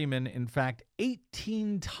mentioned Freeman, in fact,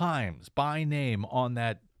 18 times by name on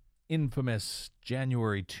that infamous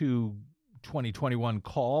January 2, 2021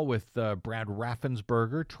 call with Brad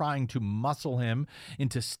Raffensperger, trying to muscle him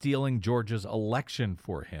into stealing Georgia's election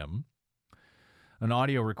for him. An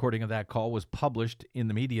audio recording of that call was published in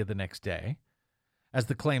the media the next day. As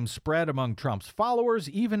the claims spread among Trump's followers,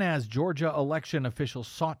 even as Georgia election officials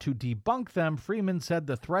sought to debunk them, Freeman said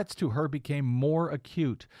the threats to her became more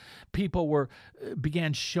acute. People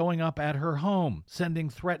began showing up at her home, sending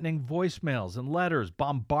threatening voicemails and letters,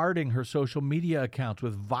 bombarding her social media accounts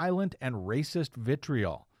with violent and racist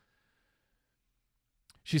vitriol.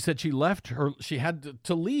 She said she had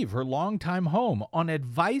to leave her longtime home on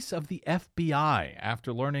advice of the FBI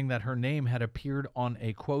after learning that her name had appeared on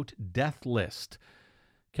a, quote, death list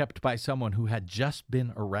kept by someone who had just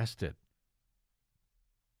been arrested.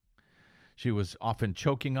 She was often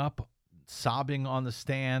choking up, sobbing on the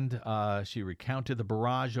stand. She recounted the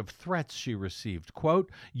barrage of threats she received.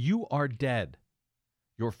 Quote, "You are dead.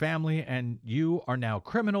 Your family and you are now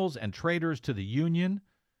criminals and traitors to the Union.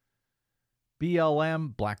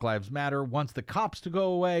 BLM, Black Lives Matter, wants the cops to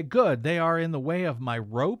go away. Good, they are in the way of my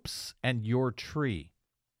ropes and your tree.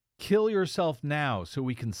 Kill yourself now so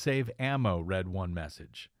we can save ammo," read one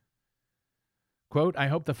message. Quote, "I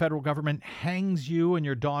hope the federal government hangs you and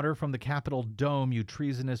your daughter from the Capitol dome, you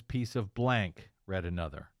treasonous piece of blank," read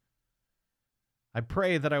another. "I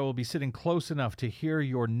pray that I will be sitting close enough to hear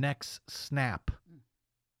your necks snap."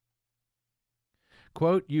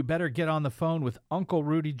 Quote, "You better get on the phone with Uncle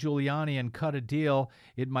Rudy Giuliani and cut a deal.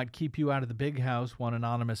 It might keep you out of the big house," one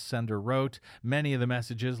anonymous sender wrote. Many of the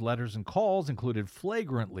messages, letters, and calls included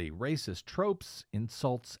flagrantly racist tropes,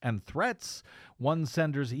 insults, and threats. One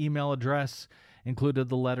sender's email address included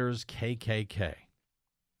the letters KKK.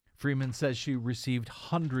 Freeman says she received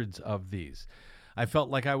hundreds of these. "I felt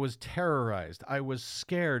like I was terrorized. I was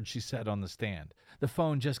scared," she said on the stand. "The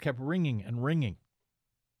phone just kept ringing and ringing."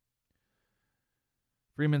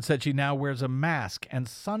 Freeman said she now wears a mask and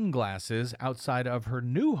sunglasses outside of her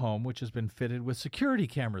new home, which has been fitted with security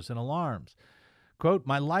cameras and alarms. Quote,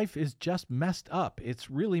 "My life is just messed up.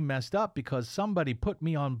 It's really messed up because somebody put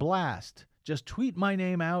me on blast. Just tweet my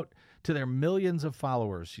name out to their millions of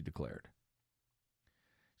followers," she declared.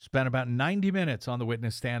 Spent about 90 minutes on the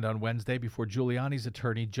witness stand on Wednesday before Giuliani's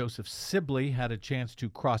attorney, Joseph Sibley, had a chance to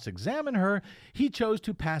cross-examine her. He chose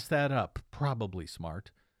to pass that up. Probably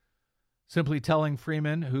smart. Simply telling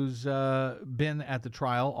Freeman, who's been at the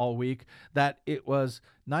trial all week, that it was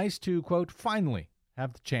nice to, quote, "finally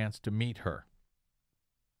have the chance to meet her."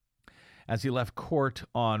 As he left court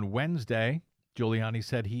on Wednesday, Giuliani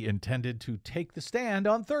said he intended to take the stand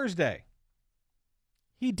on Thursday.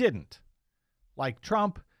 He didn't. Like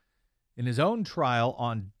Trump, in his own trial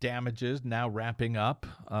on damages now wrapping up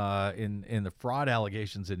in the fraud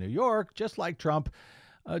allegations in New York, just like Trump,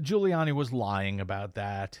 Giuliani was lying about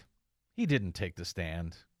that. He didn't take the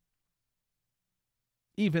stand.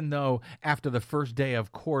 Even though after the first day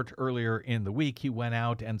of court earlier in the week, he went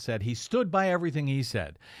out and said he stood by everything he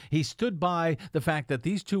said. He stood by the fact that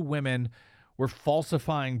these two women were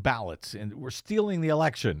falsifying ballots and were stealing the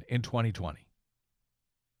election in 2020.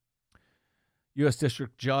 U.S.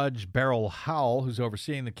 District Judge Beryl Howell, who's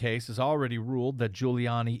overseeing the case, has already ruled that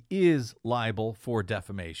Giuliani is liable for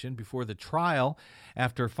defamation before the trial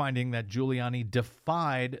after finding that Giuliani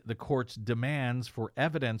defied the court's demands for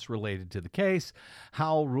evidence related to the case.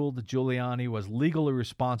 Howell ruled that Giuliani was legally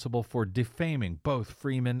responsible for defaming both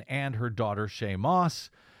Freeman and her daughter, Shaye Moss,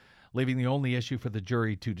 leaving the only issue for the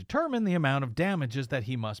jury to determine the amount of damages that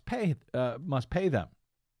he must pay them.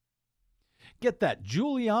 Get that,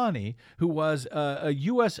 Giuliani, who was a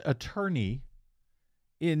U.S. attorney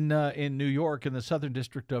in New York, in the Southern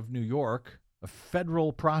District of New York, a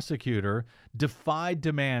federal prosecutor, defied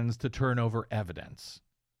demands to turn over evidence.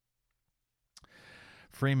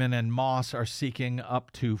 Freeman and Moss are seeking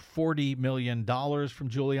up to $40 million from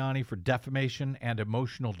Giuliani for defamation and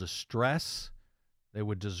emotional distress. They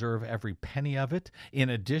would deserve every penny of it. In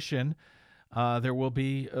addition, there will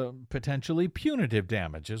be potentially punitive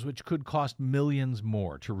damages, which could cost millions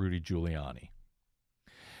more to Rudy Giuliani.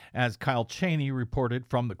 As Kyle Cheney reported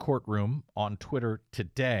from the courtroom on Twitter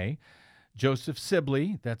today, Joseph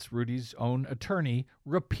Sibley, that's Rudy's own attorney,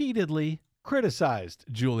 repeatedly criticized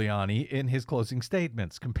Giuliani in his closing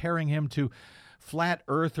statements, comparing him to flat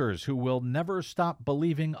earthers who will never stop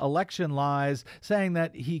believing election lies, saying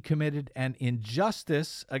that he committed an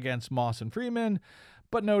injustice against Moss and Freeman,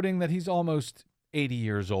 but noting that he's almost 80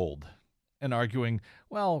 years old, and arguing,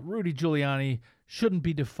 well, Rudy Giuliani shouldn't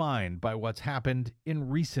be defined by what's happened in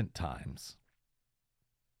recent times.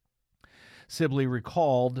 Sibley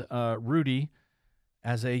recalled Rudy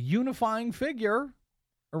as a unifying figure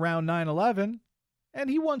around 9/11, and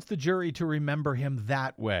he wants the jury to remember him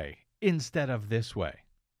that way instead of this way.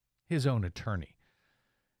 His own attorney.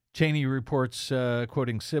 Cheney reports,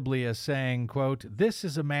 quoting Sibley as saying, quote, "This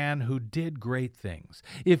is a man who did great things.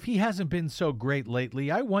 If he hasn't been so great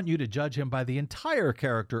lately, I want you to judge him by the entire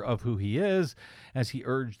character of who he is," as he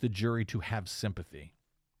urged the jury to have sympathy.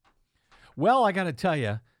 Well, I got to tell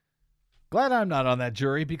you, glad I'm not on that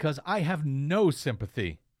jury, because I have no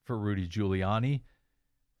sympathy for Rudy Giuliani.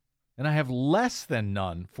 And I have less than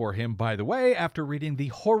none for him, by the way, after reading the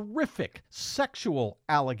horrific sexual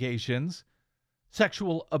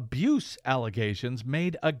abuse allegations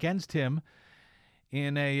made against him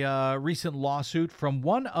in a recent lawsuit from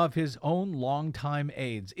one of his own longtime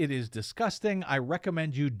aides. It is disgusting. I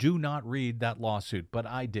recommend you do not read that lawsuit, but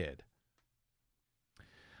I did.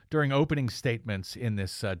 During opening statements in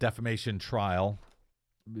this defamation trial,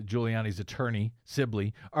 Giuliani's attorney,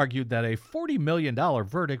 Sibley, argued that a $40 million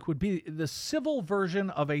verdict would be the civil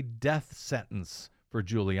version of a death sentence for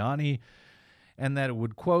Giuliani, and that it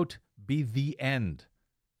would, quote, be the end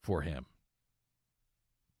for him.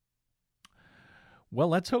 Well,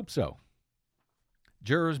 let's hope so.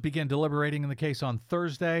 Jurors begin deliberating in the case on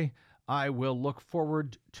Thursday. I will look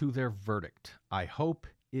forward to their verdict. I hope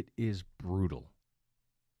it is brutal.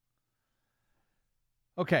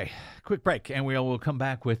 Okay, quick break, and we will come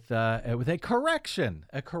back with a correction,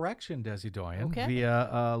 Desi Doyen,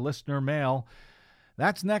 via listener mail.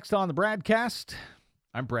 That's next on the BradCast.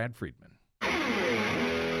 I'm Brad Friedman.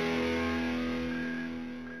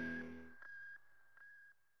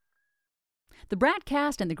 The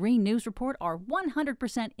BradCast and the Green News Report are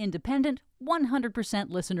 100% independent, 100%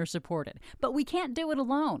 listener-supported. But we can't do it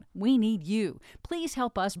alone. We need you. Please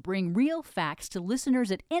help us bring real facts to listeners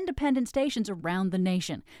at independent stations around the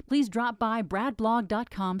nation. Please drop by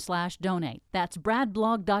bradblog.com/donate. That's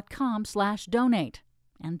bradblog.com/donate.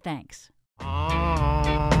 And thanks.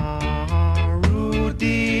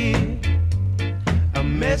 Rudy, a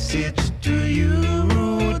message to you,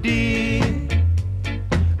 Rudy.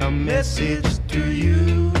 A message to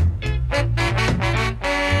you.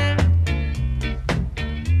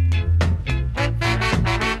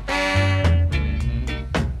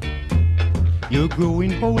 You're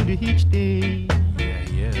growing older each day. Yeah,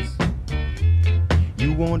 he is.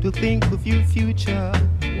 You want to think of your future.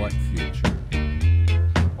 What future?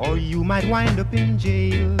 Or you might wind up in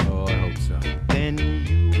jail. Oh, I hope so. Then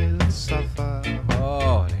you will suffer.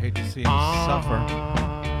 Oh, I hate to see him suffer.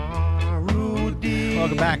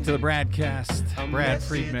 Welcome back to the BradCast. Brad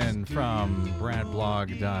Friedman from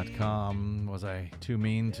bradblog.com. Was I too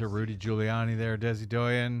mean to Rudy Giuliani there, Desi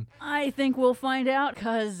Doyen? I think we'll find out,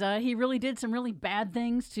 because he really did some really bad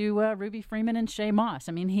things to Ruby Freeman and Shaye Moss.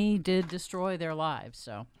 I mean, he did destroy their lives,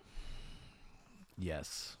 so.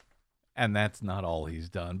 Yes. And that's not all he's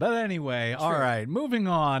done. But anyway, all right, moving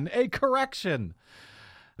on. A correction.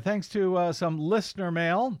 Thanks to some listener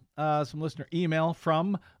mail, some listener email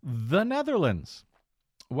from the Netherlands.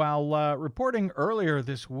 While reporting earlier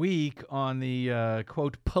this week on the,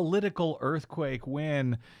 quote, political earthquake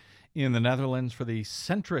win in the Netherlands for the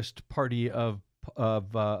centrist party of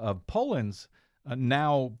Poland's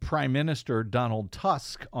now Prime Minister Donald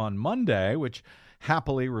Tusk on Monday, which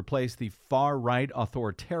happily replaced the far-right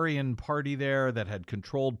authoritarian party there that had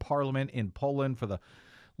controlled parliament in Poland for the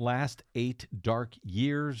last 8 dark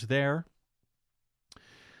years there.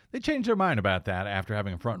 They changed their mind about that after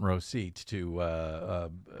having a front-row seat to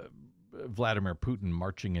Vladimir Putin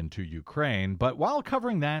marching into Ukraine. But while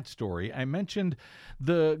covering that story, I mentioned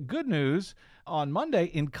the good news on Monday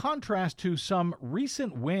in contrast to some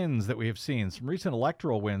recent wins that we have seen, some recent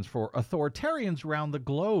electoral wins for authoritarians around the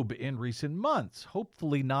globe in recent months.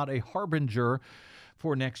 Hopefully not a harbinger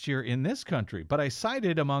for next year in this country. But I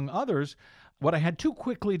cited, among others, what I had too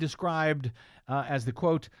quickly described as the,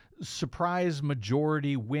 quote, surprise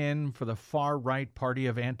majority win for the far-right party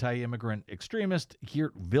of anti-immigrant extremist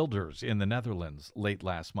Geert Wilders in the Netherlands late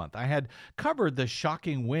last month. I had covered the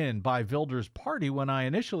shocking win by Wilders' party when I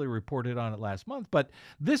initially reported on it last month, but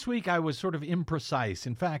this week I was sort of imprecise.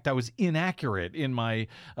 In fact, I was inaccurate in my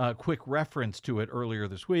quick reference to it earlier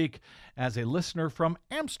this week, as a listener from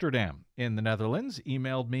Amsterdam in the Netherlands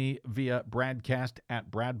emailed me via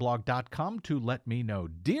bradcast@bradblog.com to let me know.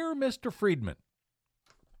 Dear Mr. Friedman,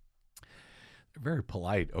 very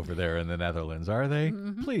polite over there in the Netherlands, are they?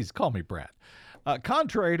 Mm-hmm. Please call me Brad.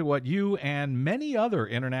 Contrary to what you and many other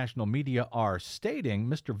international media are stating,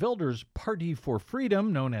 Mr. Wilders' Party for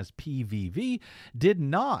Freedom, known as PVV, did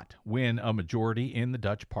not win a majority in the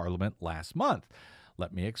Dutch parliament last month.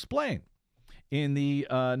 Let me explain. In the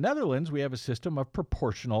Netherlands, we have a system of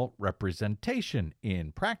proportional representation.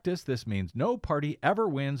 In practice, this means no party ever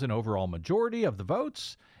wins an overall majority of the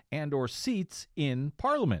votes and or seats in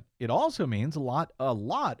parliament. It also means a lot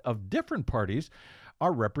of different parties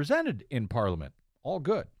are represented in parliament. All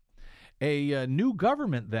good. A new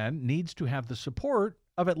government then needs to have the support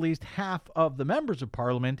of at least half of the members of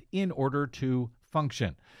parliament in order to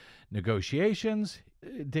function. Negotiations,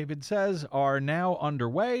 David says, are now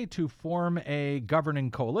underway to form a governing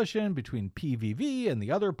coalition between PVV and the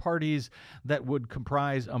other parties that would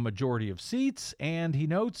comprise a majority of seats, and he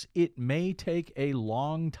notes it may take a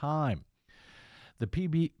long time.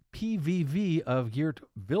 The PVV of Geert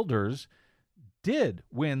Wilders did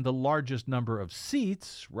win the largest number of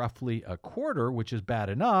seats, roughly a quarter, which is bad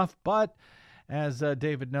enough, but as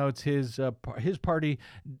David notes, his party,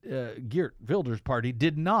 Geert Wilders' party,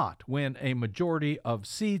 did not win a majority of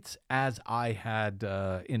seats, as I had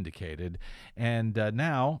indicated. And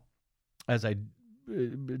now, as I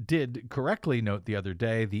did correctly note the other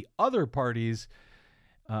day, the other parties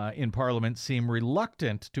in Parliament seem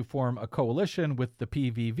reluctant to form a coalition with the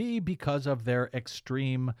PVV because of their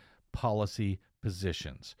extreme policy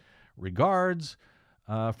positions. Regards,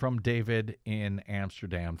 from David in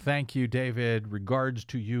Amsterdam. Thank you, David. Regards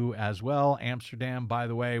to you as well. Amsterdam, by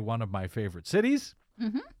the way, one of my favorite cities.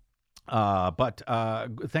 Mm-hmm. But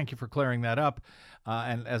thank you for clearing that up.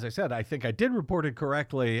 And as I said, I think I did report it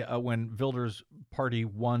correctly when Wilders' party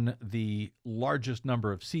won the largest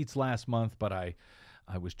number of seats last month, but I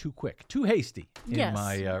was too quick, too hasty in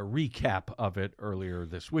my recap of it earlier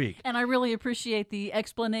this week. And I really appreciate the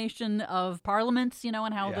explanation of parliaments, and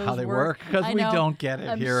how those how they work, because we don't get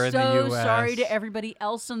it here in the U.S. I'm so sorry to everybody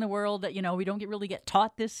else in the world that, we don't really get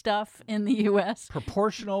taught this stuff in the U.S.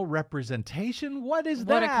 Proportional representation? What is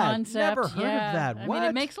that? What a concept. Never heard of that. I mean,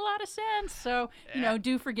 it makes a lot of sense. So,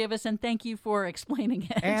 do forgive us, and thank you for explaining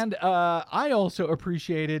it. And I also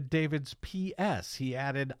appreciated David's P.S. He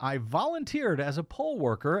added, I volunteered as a poll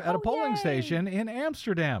worker at a polling station in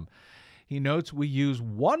Amsterdam. He notes we use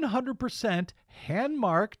 100%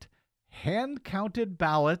 hand-marked, hand-counted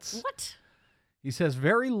ballots. What? He says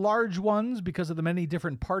very large ones because of the many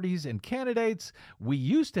different parties and candidates. We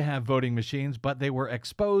used to have voting machines, but they were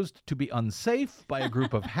exposed to be unsafe by a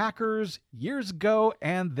group of hackers years ago,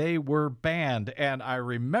 and they were banned. And I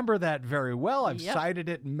remember that very well. I've cited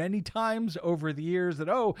it many times over the years that,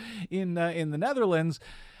 in the Netherlands,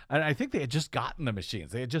 and I think they had just gotten the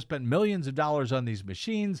machines. They had just spent millions of dollars on these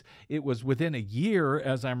machines. It was within a year,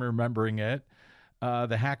 as I'm remembering it.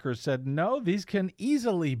 The hackers said, no, these can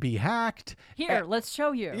easily be hacked. Here, let's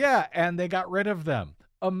show you. Yeah, and they got rid of them.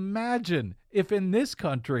 Imagine if in this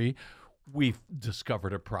country we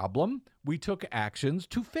discovered a problem, we took actions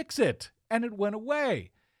to fix it, and it went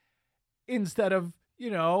away. Instead of,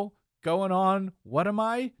 going on, what am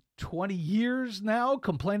I, 20 years now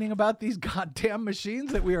complaining about these goddamn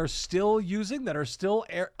machines that we are still using, that are still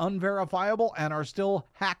unverifiable and are still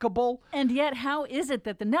hackable. And yet, how is it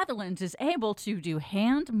that the Netherlands is able to do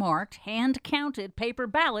hand-marked, hand-counted paper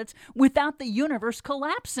ballots without the universe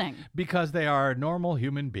collapsing? Because they are normal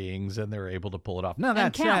human beings and they're able to pull it off. Now,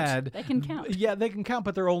 that said, they can count. Yeah, they can count,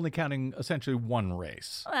 but they're only counting essentially one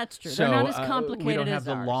race. Well, that's true. So, they're not as complicated as we don't have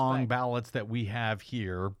the ours, long ballots that we have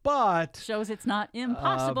here, but shows it's not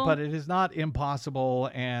impossible. But it is not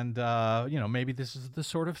impossible, and maybe this is the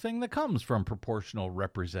sort of thing that comes from proportional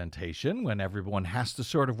representation when everyone has to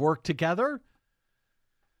sort of work together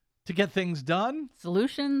to get things done.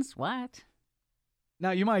 Solutions? What?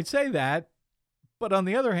 Now, you might say that, but on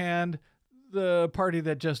the other hand, the party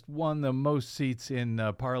that just won the most seats in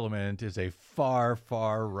Parliament is a far,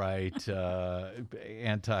 far right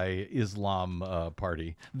anti-Islam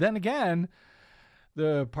party. Then again,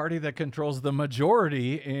 the party that controls the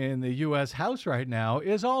majority in the U.S. House right now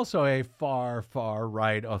is also a far, far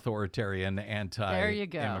right authoritarian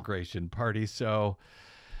anti-immigration party. So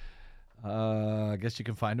I guess you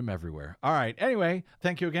can find them everywhere. All right. Anyway,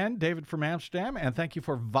 thank you again, David from Amsterdam, and thank you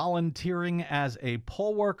for volunteering as a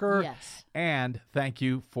poll worker. Yes. And thank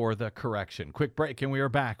you for the correction. Quick break, and we are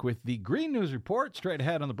back with the Green News Report straight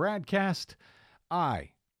ahead on the BradCast.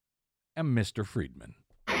 I am Mr. Friedman.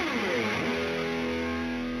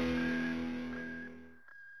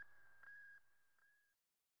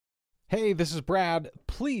 Hey, this is Brad.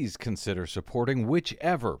 Please consider supporting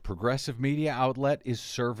whichever progressive media outlet is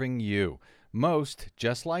serving you. Most,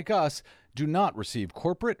 just like us, do not receive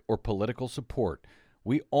corporate or political support.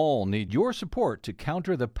 We all need your support to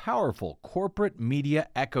counter the powerful corporate media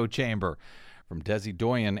echo chamber. From Desi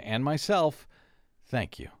Doyen and myself,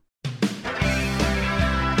 thank you.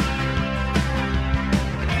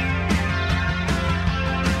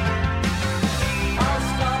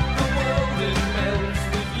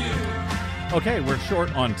 Okay, we're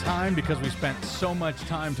short on time because we spent so much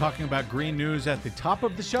time talking about green news at the top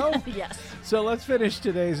of the show. Yes. So let's finish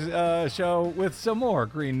today's show with some more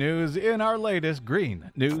green news in our latest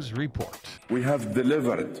Green News Report. We have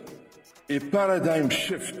delivered a paradigm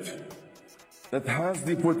shift that has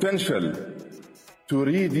the potential to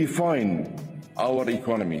redefine our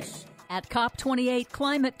economies. At COP28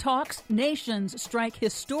 climate talks, nations strike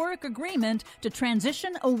historic agreement to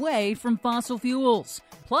transition away from fossil fuels.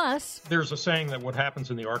 Plus, there's a saying that what happens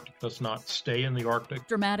in the Arctic does not stay in the Arctic.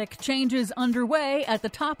 Dramatic changes underway at the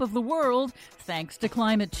top of the world thanks to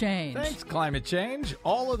climate change. Thanks, climate change.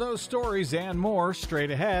 All of those stories and more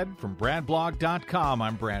straight ahead from BradBlog.com.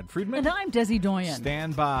 I'm Brad Friedman. And I'm Desi Doyen.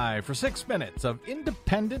 Stand by for 6 minutes of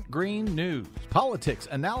independent green news, politics,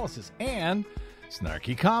 analysis, and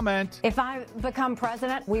snarky comment. If I become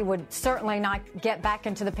president, we would certainly not get back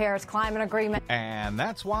into the Paris Climate Agreement. And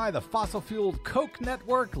that's why the fossil-fueled Coke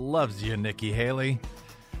Network loves you, Nikki Haley.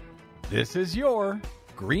 This is your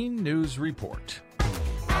Green News Report.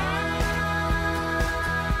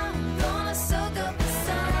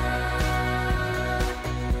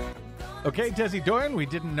 Okay, Desi Doyen, we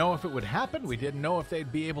didn't know if it would happen. We didn't know if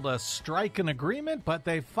they'd be able to strike an agreement, but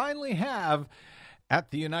they finally have at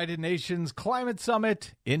the United Nations Climate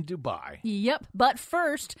Summit in Dubai. Yep, but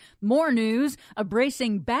first, more news, a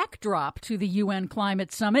bracing backdrop to the UN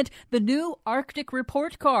Climate Summit. The new Arctic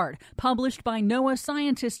Report Card, published by NOAA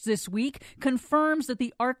scientists this week, confirms that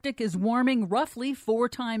the Arctic is warming roughly 4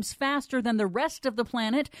 times faster than the rest of the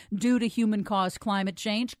planet due to human-caused climate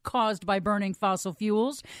change caused by burning fossil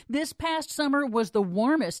fuels. This past summer was the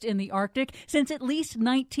warmest in the Arctic since at least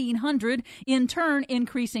 1900, in turn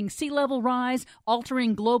increasing sea level rise,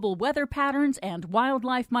 altering global weather patterns and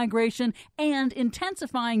wildlife migration, and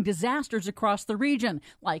intensifying disasters across the region,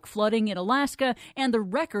 like flooding in Alaska and the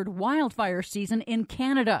record wildfire season in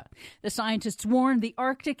Canada. The scientists warn the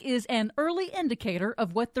Arctic is an early indicator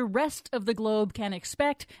of what the rest of the globe can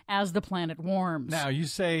expect as the planet warms. Now, you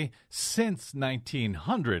say since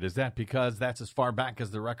 1900. Is that because that's as far back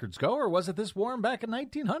as the records go, or was it this warm back in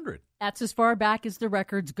 1900? That's as far back as the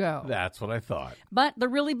records go. That's what I thought. But the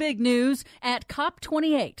really big news, at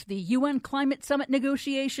COP28, the UN Climate Summit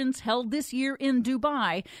negotiations held this year in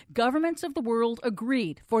Dubai, governments of the world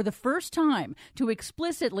agreed for the first time to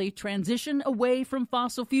explicitly transition away from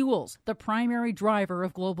fossil fuels, the primary driver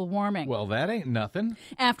of global warming. Well, that ain't nothing.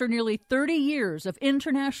 After nearly 30 years of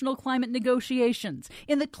international climate negotiations,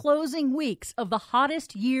 in the closing weeks of the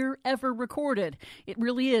hottest year ever recorded, it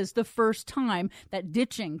really is the first time that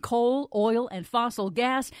ditching coal, oil, and fossil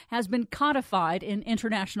gas has been codified in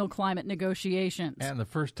international climate negotiations. And the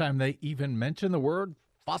first time they even mention the word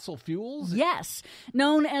fossil fuels? Yes.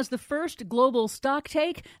 Known as the first global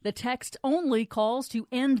stocktake, the text only calls to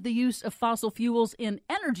end the use of fossil fuels in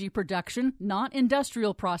energy production, not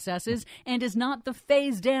industrial processes, and is not the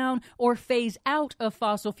phase down or phase out of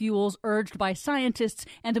fossil fuels urged by scientists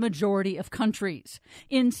and a majority of countries.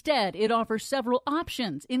 Instead, it offers several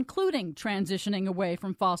options, including transitioning away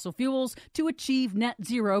from fossil fuels to achieve net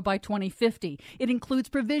zero by 2050. It includes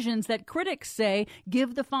provisions that critics say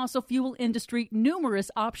give the fossil fuel industry numerous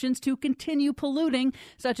options to continue polluting,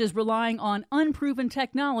 such as relying on unproven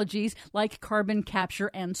technologies like carbon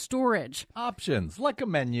capture and storage. Options, like a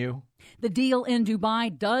menu. The deal in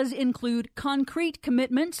Dubai does include concrete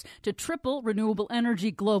commitments to triple renewable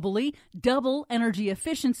energy globally, double energy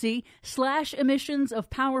efficiency, slash emissions of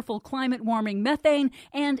powerful climate-warming methane,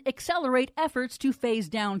 and accelerate efforts to phase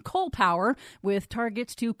down coal power, with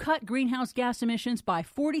targets to cut greenhouse gas emissions by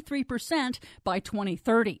 43% by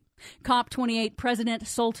 2030. COP28 President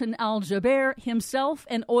Sultan Al Jaber, himself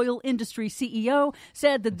an oil industry CEO,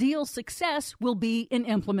 said the deal's success will be in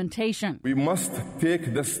implementation. We must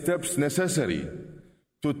take the steps necessary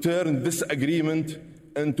to turn this agreement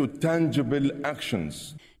into tangible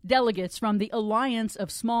actions. Delegates from the Alliance of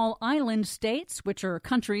Small Island States, which are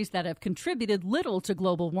countries that have contributed little to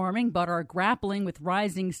global warming but are grappling with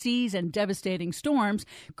rising seas and devastating storms,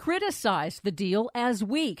 criticized the deal as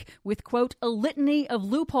weak, with, quote, a litany of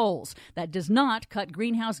loopholes that does not cut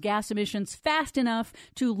greenhouse gas emissions fast enough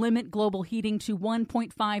to limit global heating to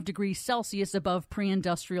 1.5 degrees Celsius above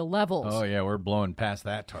pre-industrial levels. Oh, yeah, we're blowing past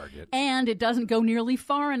that target. And it doesn't go nearly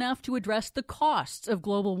far enough to address the costs of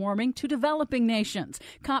global warming to developing nations.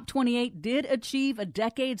 COP28 did achieve a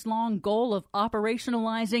decades-long goal of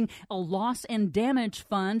operationalizing a loss and damage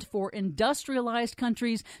fund for industrialized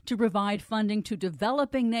countries to provide funding to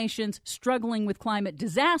developing nations struggling with climate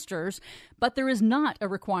disasters, but there is not a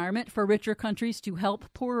requirement for richer countries to help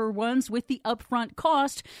poorer ones with the upfront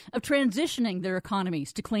cost of transitioning their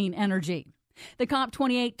economies to clean energy. The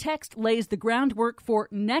COP28 text lays the groundwork for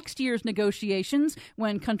next year's negotiations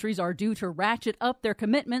when countries are due to ratchet up their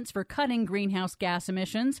commitments for cutting greenhouse gas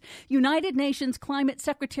emissions. United Nations Climate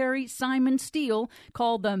Secretary Simon Steele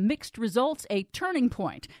called the mixed results a turning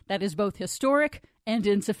point that is both historic and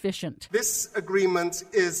insufficient. This agreement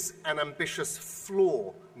is an ambitious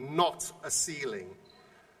floor, not a ceiling.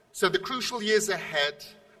 So the crucial years ahead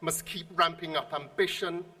must keep ramping up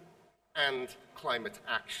ambition and climate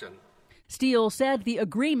action. Steele said the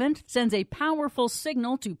agreement sends a powerful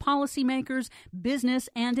signal to policymakers, business,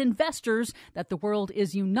 and investors that the world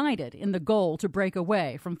is united in the goal to break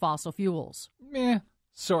away from fossil fuels.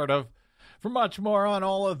 Sort of. For much more on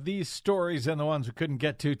all of these stories and the ones we couldn't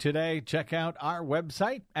get to today, check out our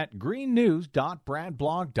website at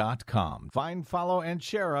greennews.bradblog.com. Find, follow, and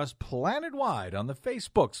share us planet-wide on the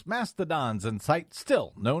Facebooks, Mastodons, and site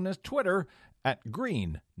still known as Twitter at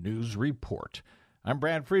Green News Report. I'm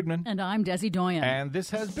Brad Friedman. And I'm Desi Doyen. And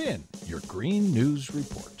this has been your Green News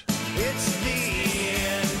Report. It's the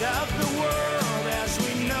end of the world as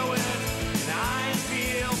we know it, and I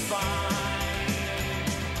feel fine.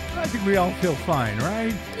 I think we all feel fine,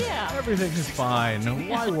 right? Yeah. Everything is fine.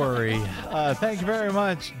 Why worry? Thank you very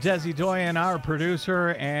much, Desi Doyen, our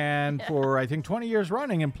producer, and for, I think, 20 years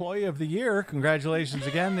running, Employee of the Year. Congratulations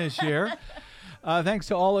again this year. Thanks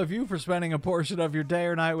to all of you for spending a portion of your day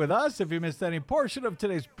or night with us. If you missed any portion of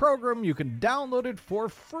today's program, you can download it for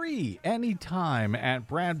free anytime at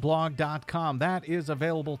bradblog.com. That is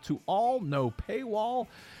available to all, no paywall.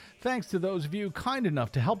 Thanks to those of you kind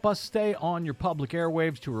enough to help us stay on your public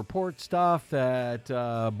airwaves to report stuff that,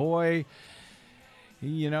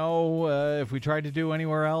 if we tried to do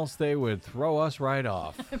anywhere else, they would throw us right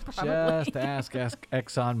off. Just ask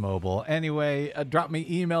ExxonMobil. Anyway, drop me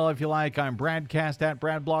email if you like. I'm BradCast at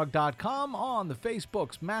bradblog.com. On the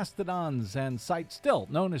Facebooks, Mastodons, and site still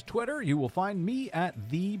known as Twitter, you will find me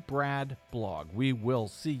at the Brad Blog. We will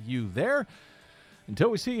see you there. Until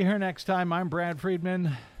we see you here next time, I'm Brad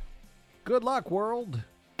Friedman. Good luck, world.